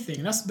Sway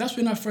thing. That's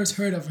when I first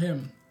heard of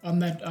him on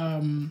that.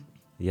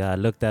 Yeah, I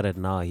looked at it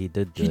now. He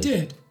did. He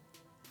did.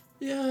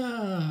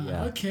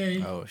 Yeah.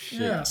 Okay. Oh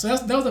shit. Yeah. So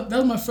that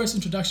was my first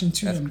introduction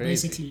to him,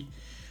 crazy. Basically.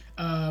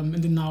 And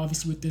then now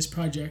obviously with this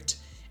project,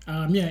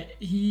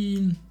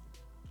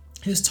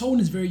 his tone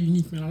is very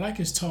unique, man. I like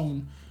his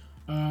tone.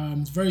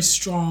 It's very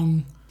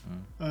strong.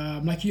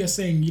 Like you were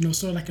saying,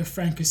 sort of like a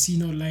Frank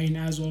Casino lane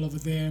as well over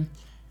there.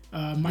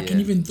 I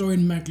can even throw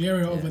in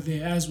Maglera over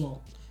there as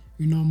well.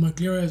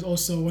 Maglera is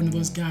also one of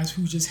those guys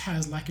who just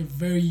has like a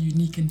very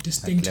unique and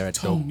distinct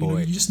tone.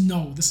 You just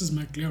know this is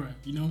Maglera,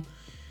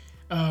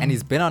 and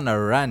he's been on a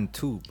run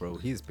too, bro.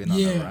 He's been on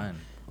a run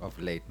of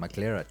late.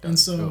 Maglera does. And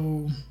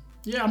so,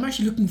 I'm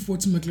actually looking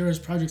forward to Maglera's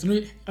project.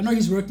 I know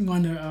he's working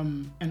on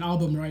an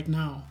album right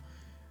now.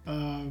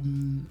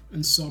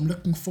 And so I'm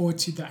looking forward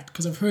to that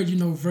because I've heard,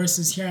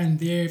 verses here and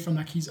there from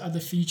like his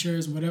other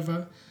features,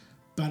 whatever.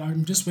 But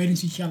I'm just waiting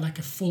to hear like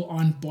a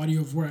full-on body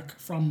of work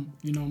from,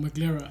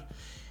 Maglera.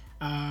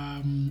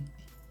 And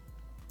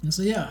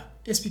so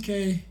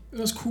SPK, it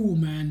was cool,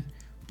 man.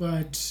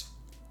 But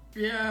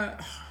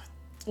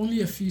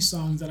only a few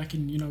songs that I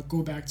can,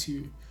 go back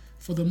to.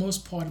 For the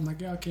most part, I'm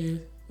like,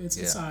 okay,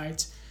 it's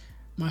alright.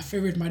 My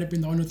favorite might have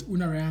been the one with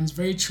Una Rams.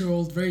 Very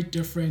chilled, very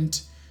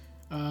different.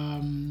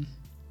 It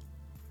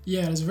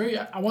was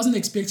I wasn't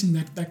expecting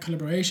that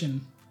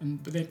collaboration,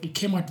 but then it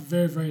came out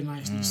very, very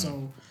nicely.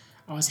 So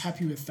I was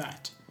happy with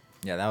that.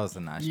 Yeah, that was a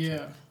nice. Yeah,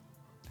 track.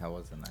 That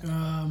was a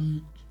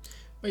nice.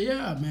 But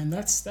yeah, man,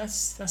 that's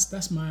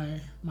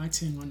my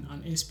thing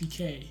on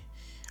SPK.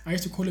 I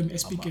used to call him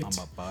SPK. I'm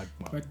a bad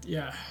man. But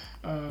yeah.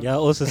 I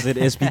also said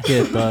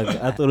SPK, dog.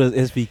 I thought it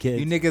was SPK.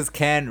 You niggas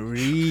can't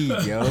read,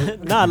 yo.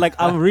 Nah, like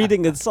I'm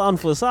reading it sound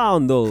for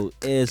sound though.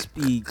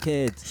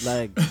 SPK,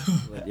 like,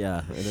 but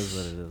yeah, it is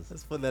what it is.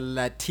 That's for the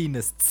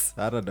Latinists.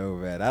 I don't know,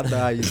 man. I don't know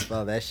how you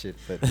spell that shit,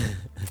 but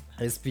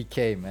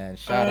SPK, man.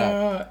 Shout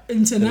out.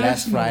 International. The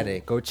Last Friday.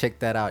 Go check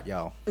that out,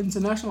 y'all.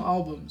 International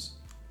albums.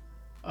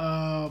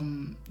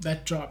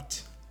 That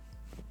dropped.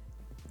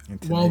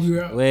 While we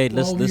were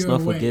let's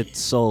not forget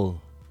Soul.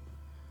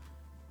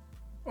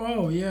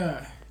 Oh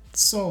yeah,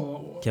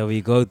 Soul. Can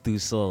we go through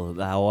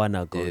Soul? I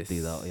wanna go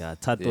through that. Yeah,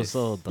 Tato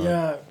Soul. Dog.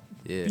 Yeah.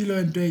 Bilo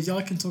and Dre,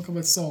 y'all can talk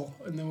about Soul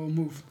and then we'll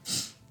move.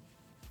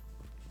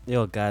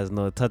 Yo, guys,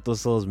 no, Tato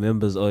Soul's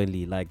members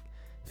only. Like,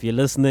 if you're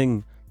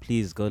listening,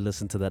 please go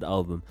listen to that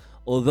album.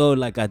 Although,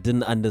 like, I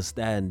didn't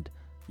understand.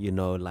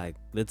 Like,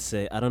 let's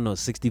say, I don't know,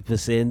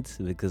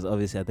 60%, because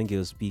obviously I think he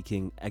was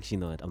speaking. Actually,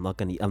 no,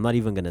 I'm not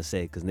even gonna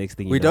say, because next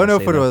thing we don't know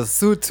if it was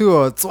Sutu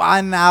or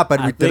Tswana,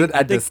 but we didn't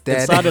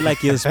understand. It sounded like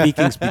he was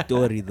speaking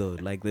Spitori though.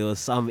 Like there was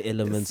some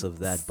elements of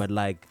that, but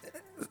like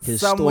his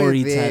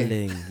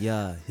storytelling,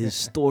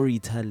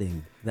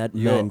 storytelling. That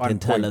man can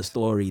tell a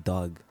story,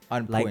 dog.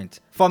 On point.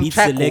 From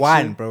track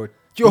one, bro.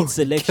 Beat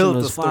selection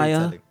was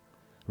fire.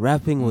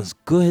 Rapping was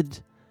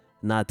good.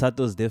 Nah,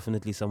 Tato's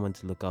definitely someone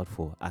to look out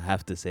for. I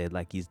have to say,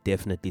 like, he's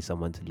definitely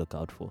someone to look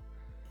out for.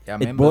 Yeah,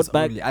 members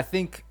only. I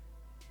think.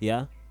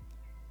 Yeah.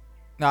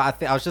 No,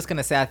 I was just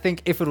gonna say. I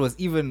think if it was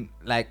even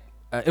like,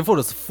 if it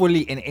was fully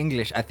in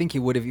English, I think he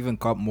would have even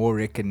got more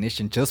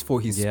recognition just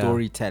for his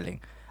storytelling.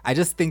 I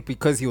just think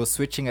because he was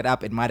switching it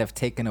up, it might have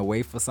taken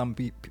away for some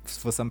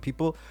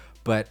people.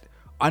 But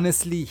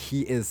honestly,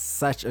 he is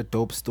such a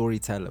dope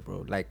storyteller,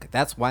 bro. Like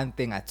that's one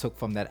thing I took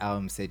from that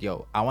album. Said,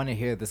 yo, I want to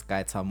hear this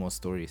guy tell more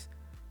stories.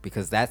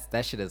 Because that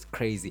shit is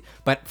crazy.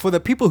 But for the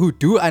people who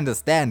do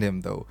understand him,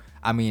 though,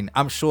 I mean,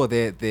 I'm sure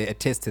they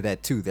attest to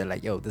that too. They're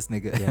like, yo, this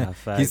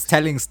nigga, he's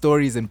telling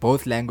stories in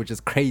both languages,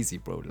 crazy,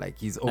 bro. Like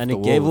he's off the wall. And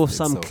it gave off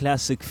some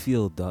classic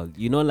feel, dog.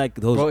 Like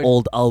those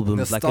old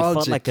albums. Like it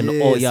felt like an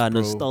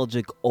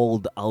nostalgic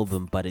old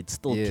album, but it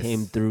still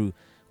came through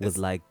with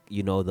like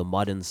the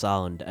modern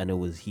sound, and it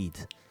was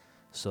heat.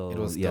 So it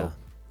was dope.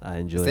 I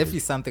enjoyed it. It's definitely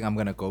something I'm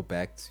gonna go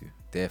back to.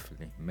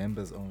 Definitely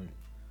members only.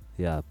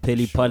 Yeah,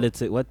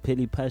 Politics. What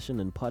Peli Passion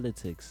and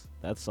Politics?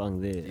 That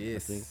song there.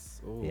 Yes. I think.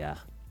 Yeah,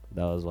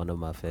 that was one of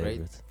my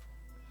favorites.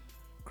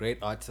 Great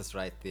artists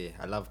right there.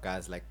 I love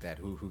guys like that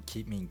who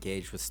keep me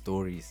engaged with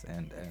stories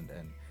and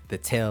the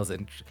tales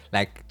and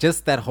like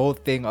just that whole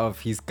thing of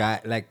his guy,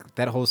 like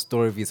that whole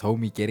story of his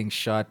homie getting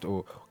shot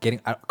or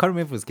getting, I can't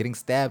remember if it was getting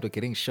stabbed or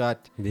getting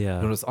shot.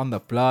 Yeah. It was on the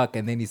block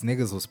and then his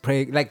niggas was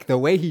praying. Like the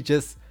way he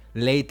just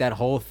laid that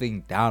whole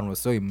thing down was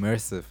so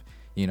immersive,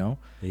 you know?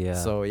 Yeah.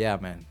 So yeah,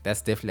 man,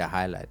 that's definitely a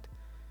highlight.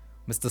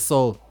 Mr.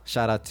 Soul,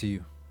 shout out to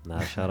you. Nah,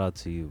 shout out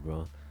to you,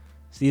 bro.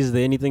 See, is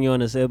there anything you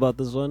want to say about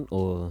this one,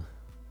 or?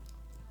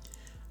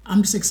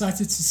 I'm just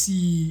excited to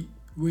see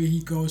where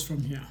he goes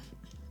from here.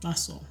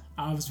 That's all.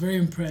 I was very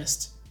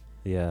impressed.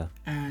 Yeah.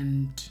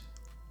 And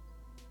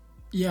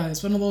yeah,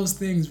 it's one of those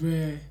things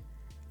where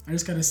I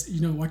just gotta,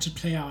 watch it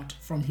play out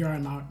from here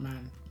on out,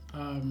 man.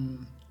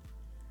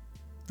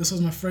 This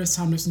was my first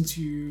time listening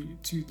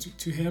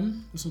to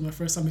him. This was my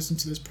first time listening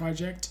to this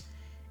project,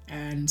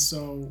 and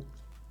so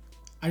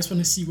I just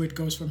want to see where it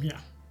goes from here.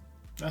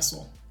 That's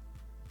all.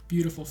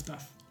 Beautiful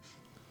stuff.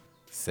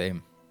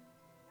 Same.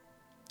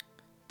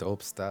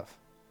 Dope stuff.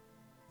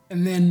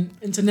 And then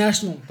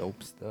international.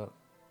 Dope stuff.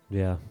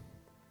 Yeah.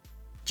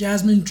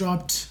 Jazmine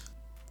dropped.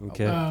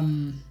 Okay.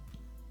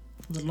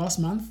 Was it last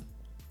month?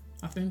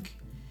 I think.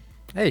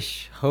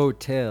 Ish,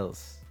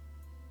 hotels.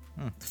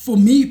 For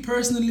me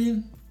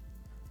personally,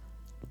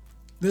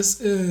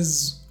 this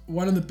is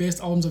one of the best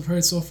albums I've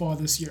heard so far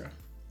this year.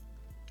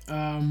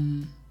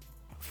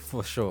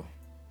 For sure.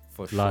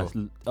 For Last,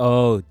 sure.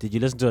 oh, did you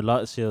listen to it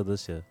last year or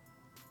this year?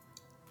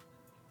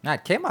 Nah,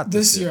 it came out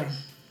This year.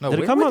 No, Did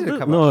when it come out? did it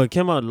come No, out? it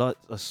came out last.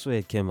 I swear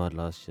it came out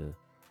last year.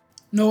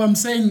 No, I'm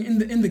saying in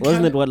the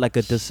Wasn't it what like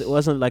a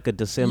wasn't like a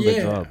December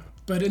yeah, drop?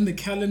 but in the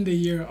calendar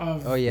year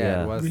of Oh yeah,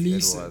 Yeah. it was.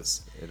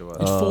 releases, It was.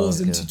 it Oh,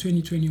 falls okay. into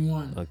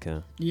 2021.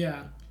 Okay.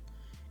 Yeah,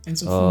 and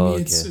so for Oh,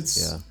 me, okay,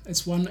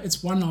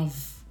 it's one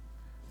of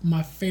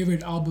my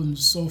favorite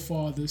albums so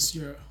far this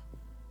year.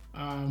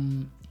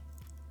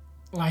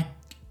 Like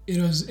it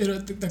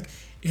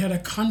had a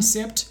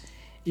concept,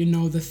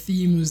 the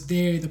theme was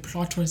there, the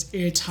plot was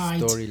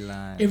airtight,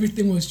 Storyline.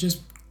 everything was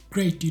just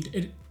great,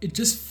 dude. It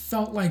just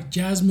felt like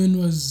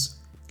Jazmine was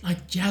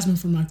like Jazmine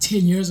from like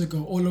 10 years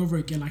ago all over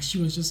again. Like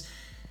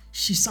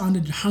she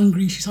sounded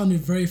hungry, she sounded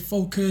very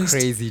focused.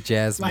 Crazy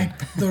Jazmine.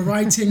 Like the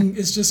writing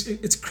is just,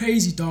 it's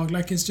crazy, dog.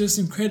 Like it's just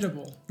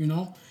incredible,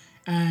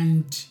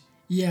 And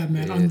yeah,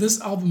 man, on this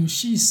album,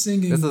 she's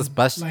singing. This is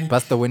bust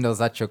the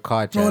windows at your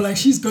car, bro, Jazmine. like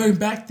she's going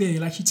back there.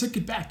 Like she took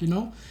it back,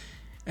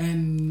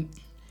 And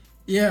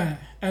yeah,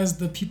 as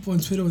the people on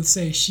Twitter would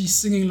say, she's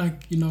singing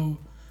like,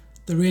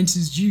 the rent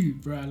is due,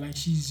 bro. Like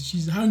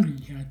she's hungry,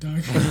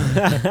 dog.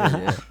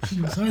 She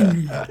was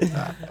hungry.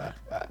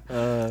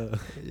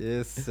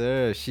 Yes,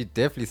 sir. She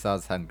definitely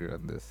sounds hungry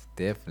on this.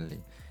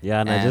 Definitely.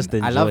 Yeah, and I just I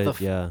enjoyed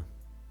love it. Yeah.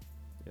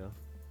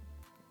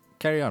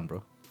 Carry on,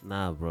 bro.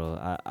 Nah,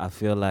 bro. I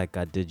feel like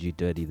I did you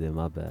dirty there.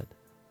 My bad.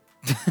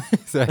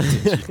 So I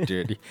did you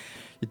dirty.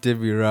 You did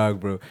me wrong,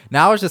 bro.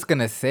 Now I was just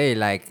gonna say,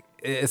 like,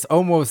 it's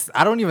almost,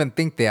 I don't even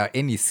think there are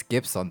any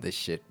skips on this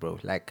shit, bro.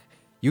 Like,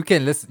 you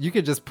can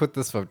just put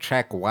this from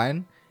track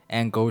 1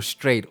 and go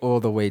straight all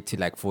the way to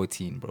like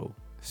 14, bro.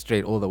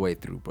 Straight all the way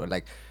through, bro.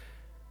 Like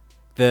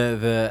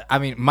I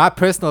mean, my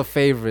personal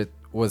favorite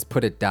was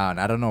Put It Down.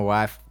 I don't know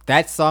why.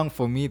 That song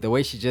for me, the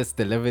way she just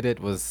delivered it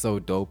was so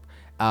dope.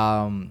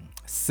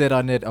 Sit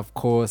on It, of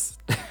course.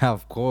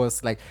 Of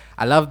course. Like,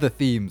 I love the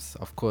themes,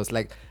 of course.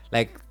 Like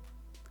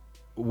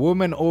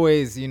women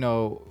always,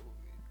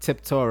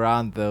 tiptoe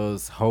around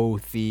those whole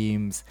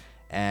themes,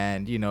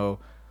 and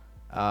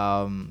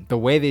the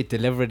way they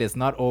deliver it is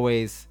not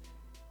always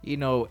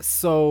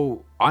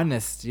so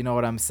honest, you know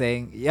what I'm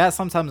saying? Yeah,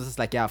 sometimes it's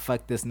like, yeah,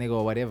 fuck this nigga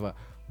or whatever,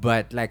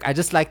 but like I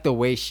just like the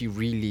way she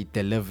really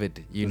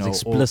delivered, It was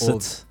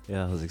explicit.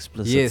 Yeah, it was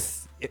explicit.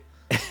 Yes.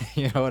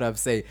 You know what I'm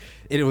saying?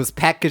 It was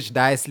packaged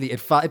nicely.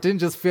 It didn't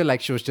just feel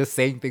like she was just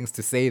saying things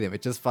to say them.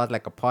 It just felt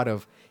like a part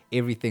of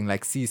everything.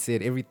 Like C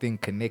said, everything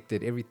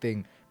connected,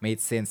 everything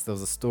made sense. There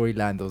was a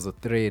storyline, there was a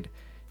thread.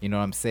 You know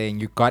what I'm saying?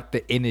 You got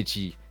the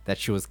energy that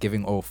she was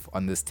giving off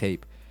on this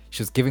tape.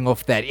 She was giving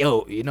off that,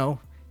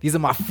 these are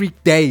my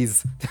freak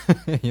days.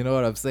 You know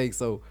what I'm saying?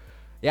 So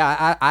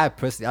yeah, I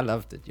personally, I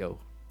loved it, yo.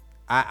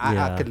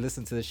 I could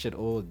listen to this shit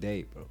all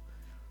day, bro.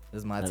 This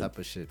is my type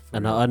of shit.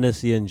 And I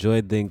honestly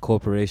enjoyed the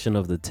incorporation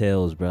of the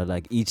tales, bro.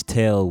 Like each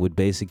tale would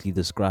basically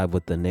describe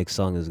what the next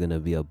song is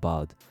gonna be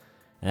about,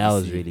 and that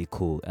was really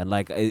cool. And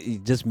like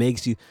it just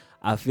makes you.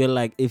 I feel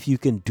like if you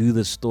can do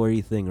the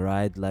story thing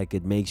right, like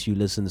it makes you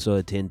listen so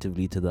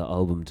attentively to the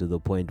album to the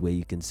point where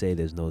you can say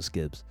there's no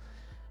skips.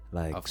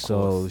 Like,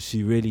 so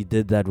she really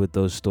did that with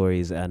those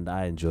stories, and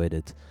I enjoyed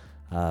it.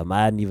 I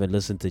hadn't even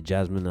listened to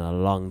Jazmine in a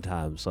long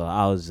time, so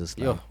I was just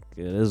like,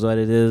 it is what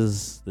it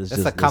is.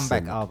 It's a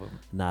comeback album.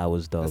 Nah, it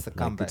was dope. It's a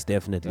comeback. It's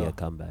definitely a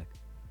comeback.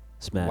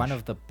 Smash. One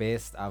of the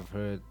best I've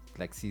heard,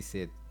 like C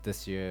said,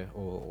 this year,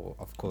 or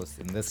of course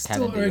in this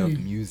Still calendar early. of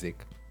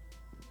music.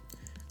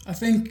 I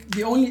think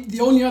the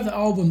only other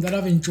album that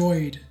I've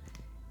enjoyed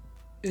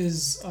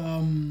is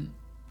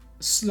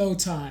Slow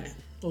Tie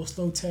or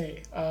Slow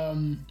Tay.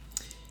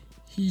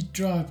 He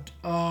dropped,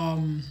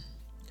 and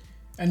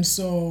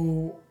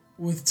so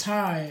with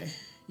Ty,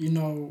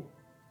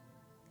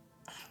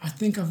 I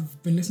think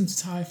I've been listening to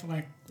Ty for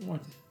like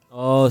what?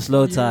 Oh,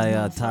 slow Ty, years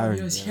now, yeah, 5 Tyron.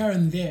 years Yeah. here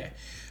and there.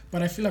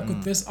 But I feel like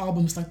with this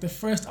album, it's like the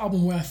first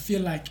album where I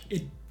feel like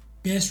it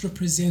best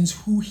represents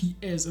who he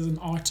is as an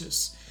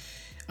artist.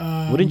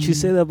 Wouldn't you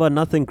say that about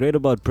Nothing Great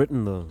About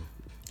Britain though?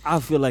 I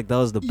feel like that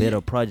was the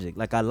better project.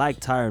 Like I like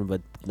Tyron,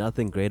 but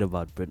Nothing Great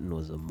About Britain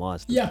was a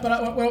master. Yeah,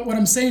 but what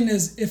I'm saying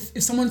is,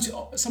 if someone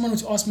were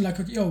to ask me like,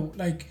 okay, yo,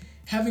 like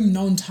having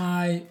known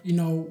Ty, you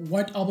know,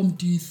 what album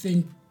do you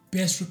think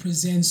best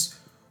represents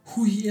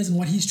who he is and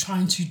what he's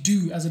trying to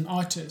do as an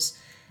artist?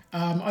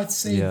 I'd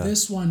say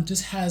this one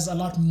just has a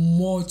lot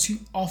more to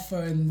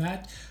offer in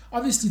that.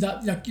 Obviously,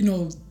 that, like, you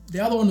know, the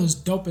other one was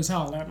dope as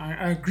hell, and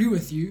I agree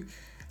with you.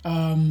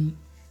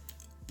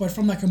 But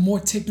from like a more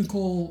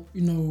technical,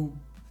 you know,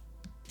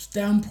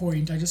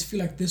 standpoint, I just feel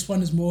like this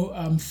one is more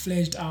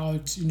fleshed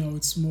out. You know,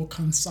 it's more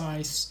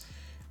concise.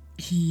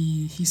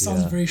 He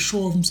sounds very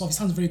sure of himself. He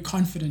sounds very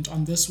confident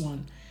on this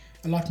one,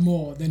 a lot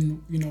more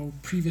than, you know,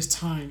 previous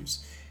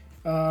times.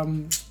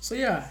 So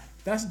yeah,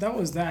 that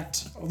was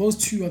that. Those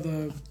two are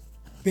the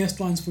best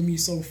ones for me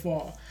so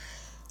far.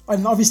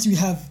 And obviously we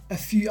have a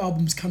few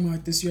albums coming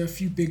out this year, a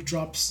few big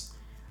drops.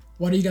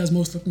 What are you guys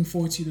most looking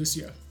forward to this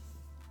year?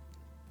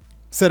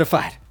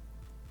 Certified.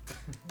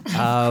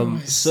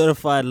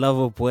 Certified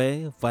Lover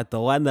Boy, but the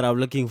one that I'm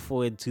looking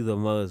forward to the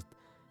most,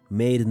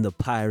 Made in the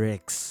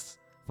Pyrex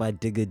by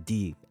Digga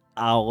D.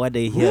 I want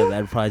to hear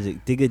that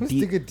project. Digga Who's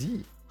D. Digga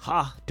D?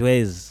 Ha,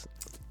 Dwayne.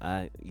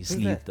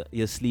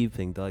 You're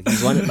sleeping, dog.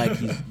 He's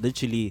he's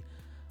literally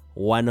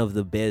one of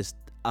the best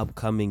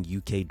upcoming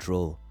UK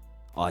drill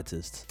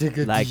artists.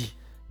 Digga like D.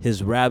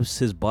 his raps,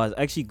 his bars.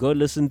 Actually, go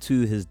listen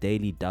to his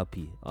Daily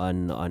Duppy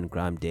on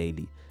Gram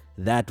Daily.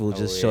 That will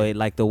just show it,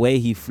 like the way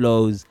he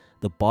flows,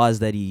 the bars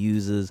that he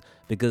uses.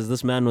 Because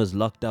this man was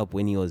locked up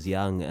when he was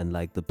young, and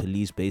like the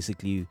police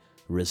basically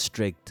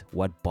restrict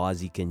what bars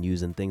he can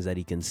use and things that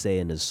he can say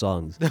in his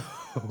songs.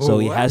 So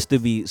he has to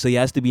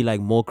be like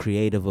more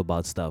creative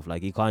about stuff.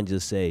 Like he can't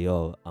just say,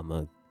 yo, I'm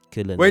a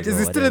killer. Wait, is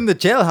he still in the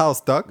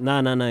jailhouse, dog?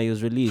 Nah, he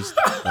was released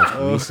like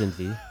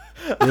recently.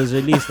 It was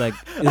released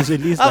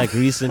like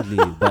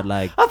recently, but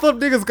like I thought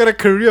niggas got a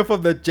career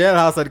from the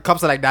jailhouse, and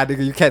cops are like, nah,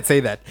 nigga, you can't say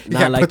that. You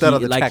can't put that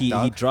on the track,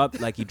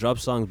 dog. he dropped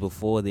songs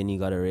before, then he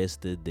got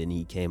arrested, then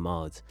he came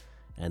out,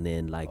 and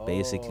then like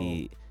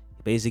basically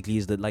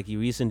is that like he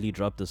recently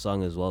dropped a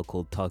song as well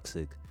called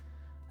Toxic,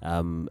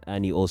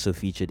 and he also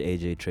featured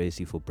AJ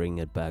Tracy for bringing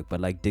it back. But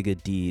like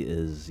Digga D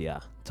is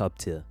top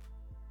tier.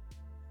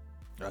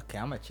 Okay,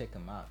 I'm gonna check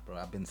him out, bro.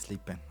 I've been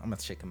sleeping. I'm gonna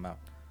check him out.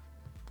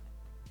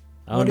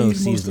 I don't know if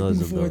C's knows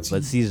him though,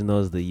 but C's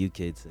knows the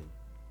UK thing.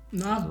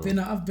 No, I've been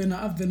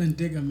in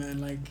Digga,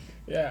 man. Like,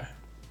 yeah.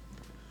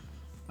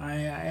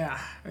 I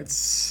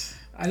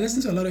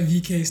listen to a lot of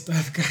UK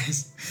stuff,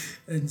 guys,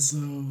 and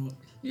so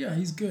yeah,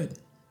 he's good.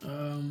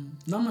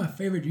 Not my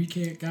favorite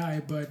UK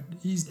guy, but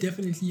he's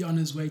definitely on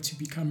his way to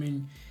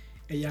becoming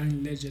a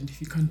young legend if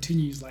he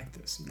continues like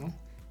this, you know.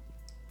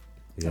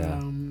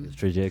 Yeah, his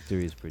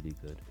trajectory is pretty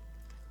good.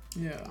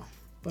 Yeah,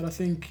 but I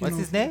think what's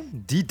his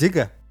name? D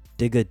Digga.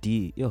 Digga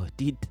D. Yo,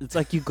 D. It's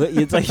like you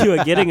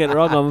were getting it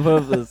wrong on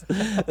purpose.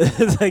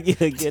 It's like you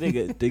were getting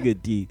it.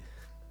 Digga D.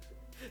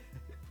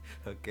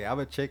 Okay, I'm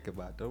gonna check him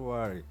out. Don't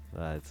worry.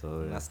 Alright, so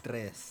no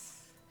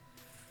stress.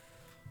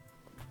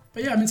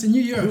 But yeah, I mean, it's a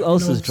new year. Who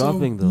else is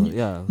dropping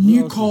though?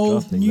 New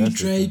Cole, new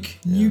Drake,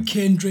 new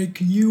Kendrick,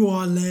 new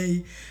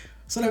Wale.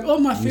 So like all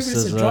my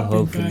favorites are dropping,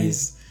 hopefully.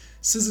 Guys.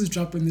 SZA's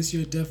dropping this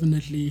year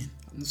definitely.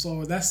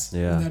 So that's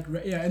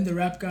in the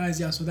rap guys,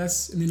 so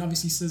that's, and then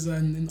obviously SZA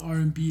and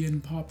R&B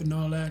and pop and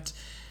all that.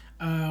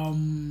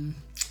 Then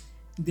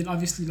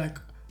obviously like,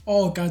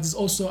 there's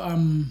also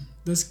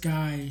this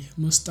guy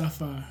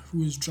Mustafa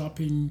who is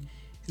dropping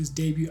his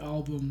debut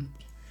album.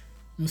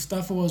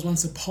 Mustafa was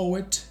once a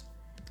poet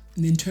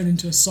and then turned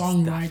into a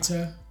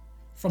songwriter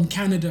from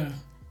Canada.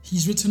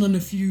 He's written on a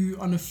few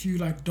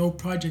like dope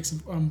projects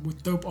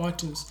with dope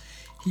artists.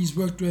 He's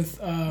worked with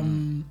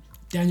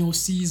Daniel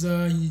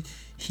Caesar.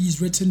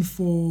 He's written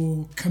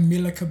for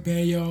Camila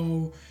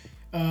Cabello.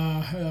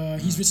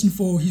 He's written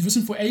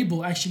for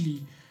Abel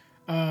actually.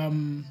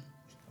 And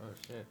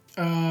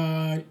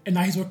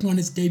now he's working on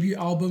his debut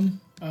album.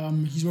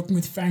 He's working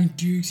with Frank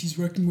Dukes. He's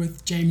working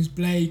with James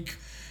Blake.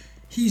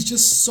 He's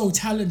just so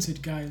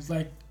talented, guys.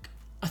 Like,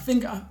 I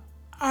think I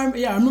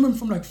remember him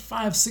from like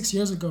 5-6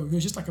 years ago. He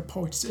was just like a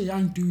poet, just a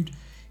young dude,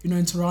 you know,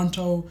 in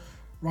Toronto,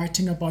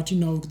 writing about, you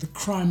know, the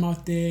crime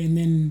out there, and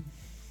then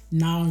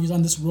now he's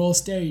on this world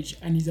stage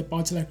and he's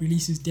about to like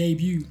release his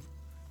debut.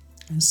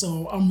 And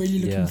so I'm really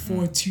looking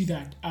forward to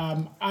that.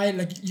 I,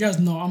 like you guys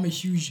know, I'm a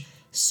huge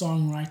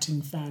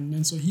songwriting fan,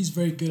 and so he's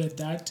very good at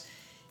that.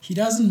 He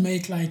doesn't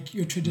make like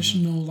your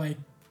traditional like,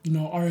 you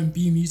know,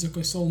 R&B music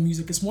or soul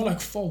music. It's more like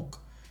folk.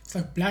 It's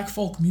like black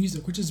folk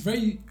music, which is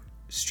very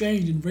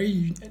strange and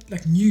very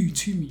like new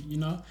to me, you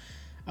know.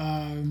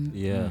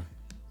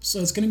 So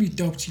it's gonna be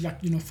dope to like,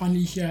 you know,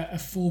 finally hear a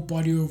full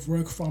body of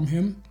work from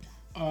him.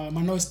 I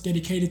know it's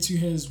dedicated to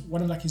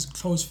one of like his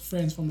close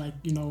friends from like,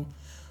 you know,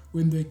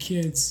 when they're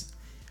kids.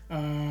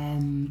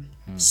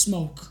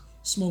 Smoke.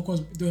 Smoke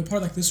they were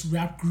part of like this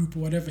rap group or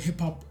whatever, hip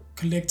hop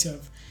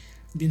collective.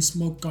 Then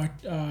Smoke got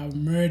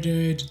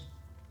murdered,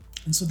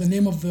 and so the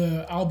name of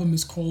the album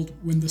is called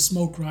When the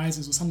Smoke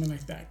Rises or something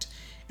like that,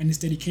 and it's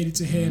dedicated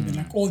to him and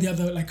like all the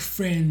other like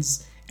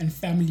friends and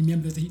family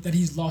members that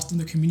he's lost in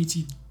the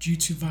community due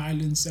to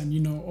violence and, you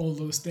know, all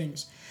those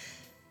things.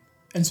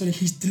 And so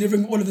he's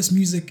delivering all of this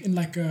music in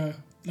like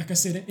I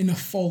said, in a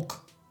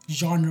folk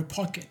genre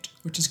pocket,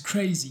 which is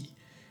crazy.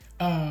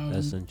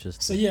 That's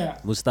interesting. So yeah,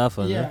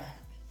 Mustafa. yeah, No?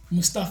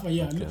 Mustafa.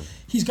 Yeah, Okay. I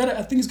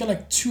think he's got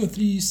like 2 or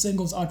 3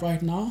 singles out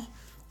right now.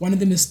 One of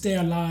them is Stay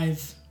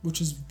Alive, which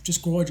is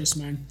just gorgeous,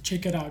 man.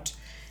 Check it out.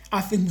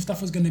 I think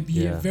Mustafa's gonna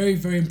be a very,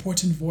 very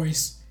important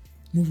voice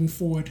moving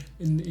forward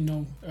in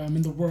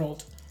the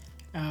world.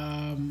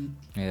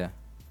 Yeah.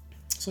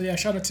 So yeah,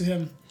 shout out to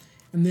him.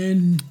 And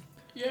then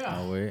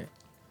Oh wait.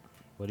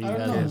 What do you I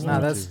don't guys know. listen Nah,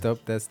 to? that's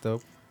dope. That's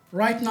dope.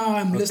 right now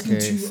I'm listening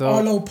to so-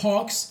 Arlo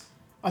Parks.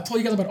 I told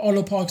you guys about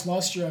Arlo Parks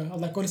last year. I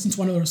was like, go listen to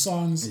one of her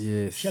songs.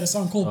 Yes. She had a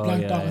song called Oh,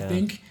 Black yeah, Dog, I yeah.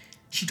 think.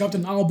 She dropped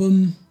an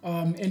album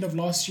end of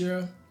last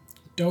year.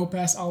 Dope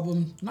ass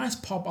album. Nice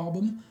pop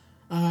album.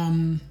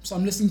 So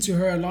I'm listening to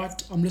her a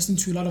lot. I'm listening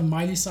to a lot of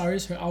Miley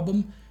Cyrus, her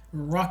album.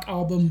 Rock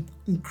album.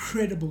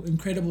 Incredible,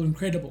 incredible,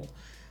 incredible.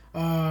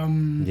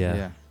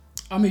 Yeah.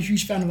 I'm a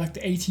huge fan of like the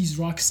 80s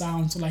rock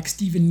sound. So like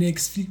Stevie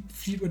Nicks,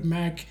 Fleetwood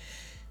Mac.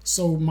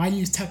 So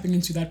Miley is tapping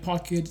into that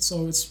pocket.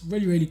 So it's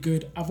really, really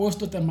good. I've always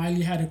thought that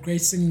Miley had a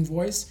great singing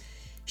voice.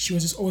 She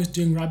was just always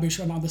doing rubbish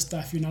on other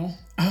stuff, you know.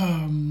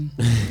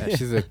 Yeah,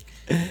 she's a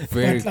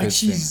very But, like, good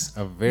she's,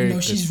 singer. A very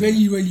good she's singer.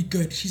 really, really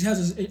good. She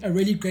has a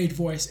really great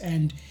voice.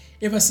 And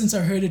ever since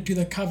I heard her do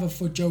the cover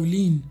for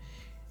Jolene,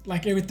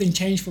 like everything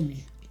changed for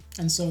me.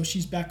 And so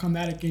she's back on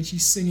that again.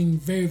 She's singing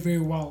very, very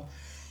well.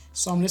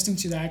 So I'm listening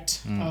to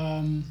that.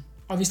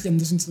 Obviously, I'm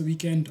listening to The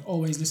Weeknd.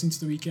 Always listen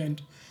to The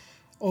Weeknd.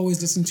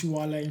 Always listen to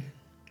Wale.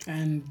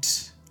 And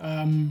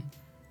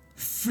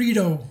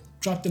Fredo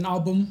dropped an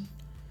album.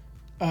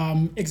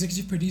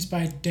 Executive produced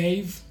by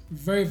Dave.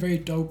 Very, very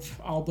dope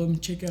album.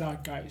 Check it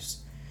out,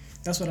 guys.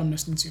 That's what I'm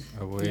listening to.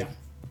 Wait. Yeah.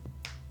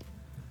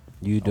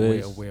 You do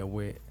it.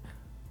 Wait.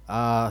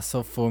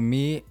 So for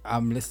me,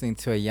 I'm listening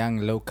to a young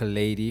local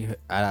lady.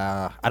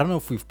 I don't know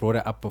if we've brought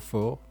her up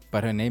before,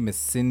 but her name is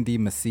Cindy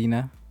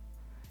Messina.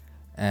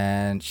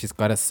 And she's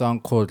got a song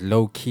called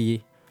Low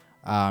Key.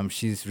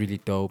 She's really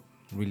dope.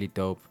 Really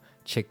dope.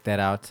 Check that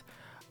out.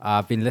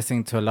 I've been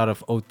listening to a lot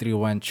of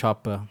 031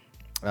 Chopper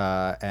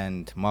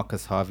and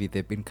Marcus Harvey.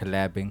 They've been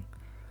collabing,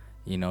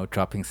 you know,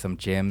 dropping some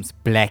gems.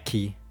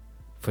 Blackie,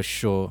 for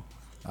sure.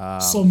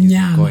 So he's been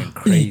nyama, going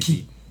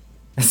crazy.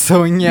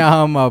 So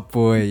nyama,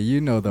 boy.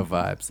 You know the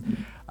vibes.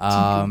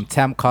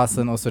 Tam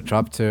Carson also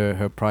dropped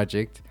her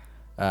project.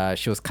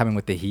 She was coming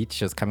with the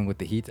heat.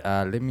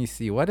 Let me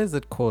see. What is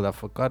it called? I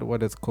forgot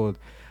what it's called.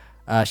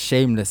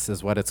 Shameless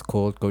is what it's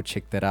called. Go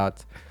check that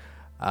out.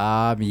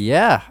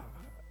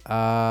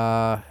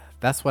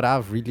 That's what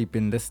I've really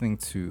been listening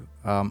to.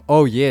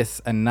 Oh yes,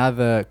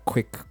 another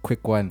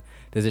quick one.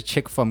 There's a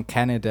chick from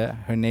Canada.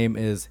 Her name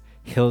is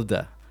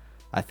Hilda.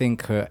 I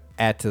think her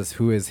 @ is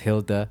Who Is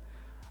Hilda.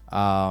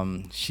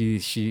 She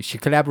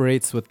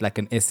collaborates with like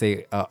an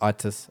essay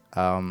artist.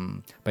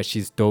 But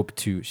she's dope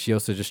too. She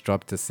also just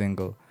dropped a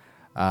single.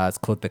 It's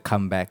called The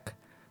Comeback.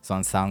 It's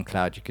on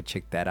SoundCloud. You could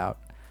check that out.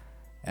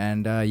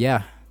 And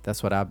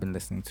that's what I've been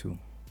listening to.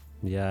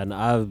 Yeah, and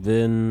I've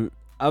been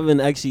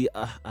actually,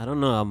 I don't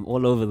know, I'm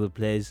all over the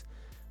place,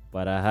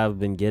 but I have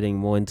been getting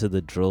more into the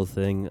drill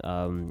thing.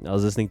 I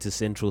was listening to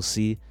Central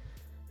C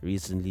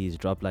recently. He's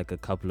dropped like a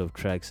couple of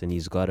tracks, and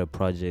he's got a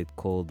project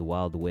called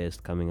Wild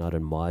West coming out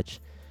in March.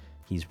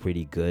 He's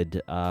pretty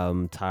good.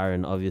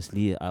 Tyron,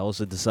 obviously. I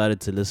also decided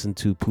to listen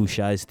to Pooh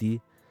Shiesty.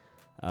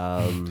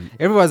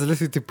 Everyone's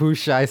listening to Pooh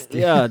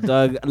Shiesty. Yeah,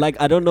 dog. Like,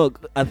 I don't know.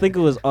 I think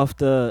it was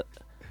after,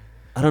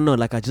 I don't know,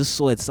 like I just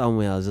saw it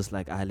somewhere. I was just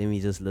like, let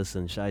me just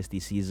listen.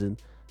 Shiesty Season.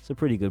 It's a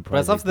pretty good But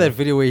project. it's after that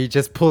video where he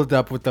just pulled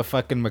up with the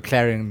fucking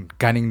McLaren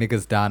gunning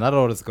niggas down. I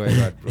don't know what's going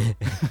on, bro.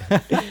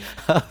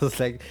 I was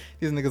like,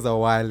 these niggas are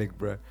wilding,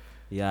 bro.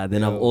 Yeah,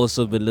 then Yo, I've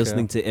also been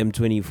listening to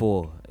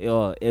M24.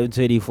 Yo,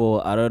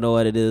 M24, I don't know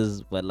what it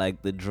is, but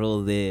like the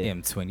drill there is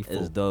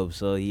M24. dope.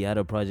 So he had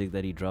a project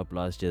that he dropped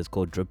last year. It's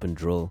called Drip and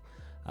Drill.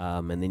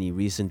 And then he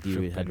recently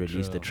Drip had and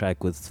released a Drill.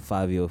 track with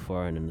Fivio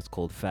Foreign, and it's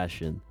called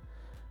Fashion.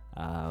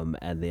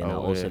 And then I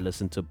also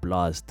listened to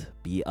Blast,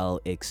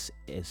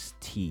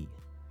 BLXST.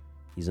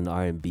 He's an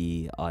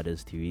R&B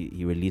artist.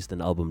 He released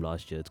an album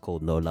last year. It's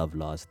called No Love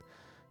Lost.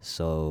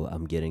 So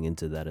I'm getting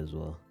into that as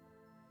well.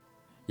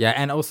 Yeah,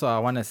 and also I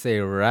want to say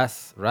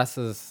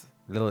Russ's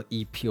little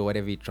EP or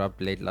whatever he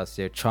dropped late last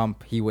year,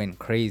 Chomp, he went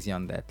crazy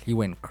on that. He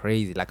went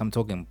crazy. Like, I'm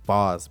talking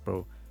bars,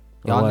 bro.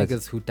 Y'all what?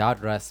 niggas who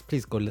doubt Russ,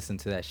 please go listen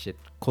to that shit.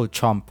 Called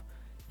Chomp.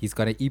 He's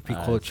got an EP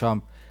called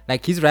Chomp.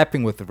 Like, he's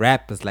rapping with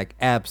rappers like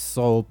Ab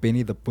Soul,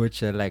 Benny the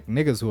Butcher, like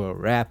niggas who are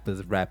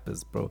rappers,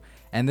 bro.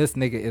 And this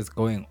nigga is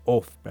going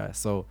off, bro.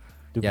 So,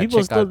 Do yeah, people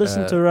check still out,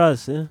 listen to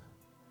Russ? Yeah.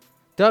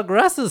 Doug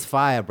Russ is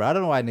fire, bro. I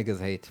don't know why niggas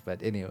hate,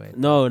 but anyway.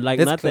 No, like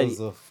Let's not that. close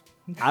off.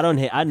 I don't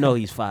hate. I know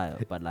he's fire,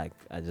 but like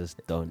I just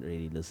don't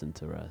really listen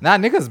to Russ. Nah,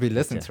 niggas be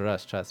listening to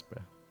Russ, trust,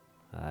 bro.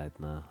 Alright,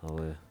 nah, I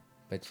will.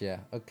 But yeah,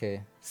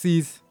 okay.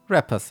 Cease,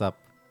 wrap us up.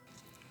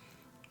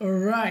 All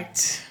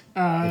right.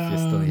 If you're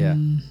still here.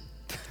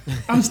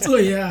 I'm still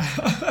here.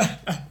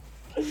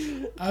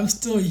 I'm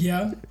still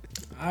here.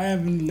 I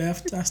haven't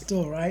left. I'm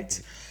still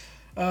right.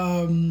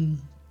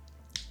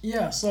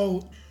 Yeah,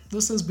 so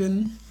this has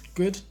been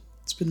good.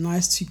 It's been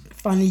nice to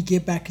finally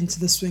get back into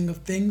the swing of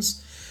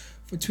things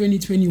for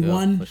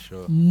 2021. Yeah, for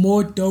sure.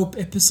 More dope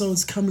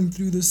episodes coming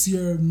through this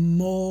year.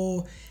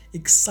 More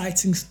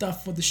exciting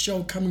stuff for the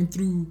show coming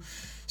through.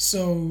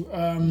 So,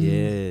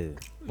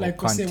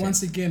 like I say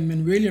once again,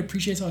 man, really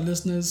appreciate our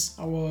listeners,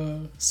 our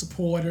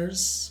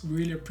supporters.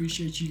 Really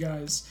appreciate you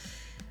guys.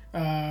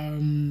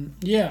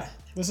 Yeah,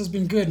 this has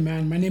been good,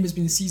 man. My name has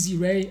been CZ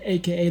Ray,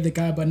 aka the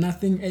guy but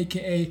nothing,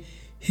 aka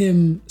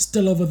him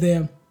still over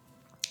there.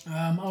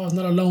 I was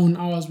not alone.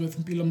 I was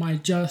with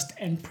Flvme, Just,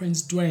 and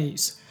Prince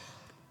Dways.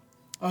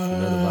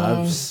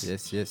 Yes.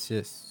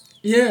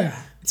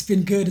 Yeah, it's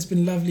been good. It's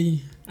been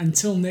lovely.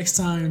 Until next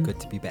time. Good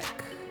to be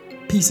back.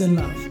 Peace and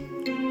love.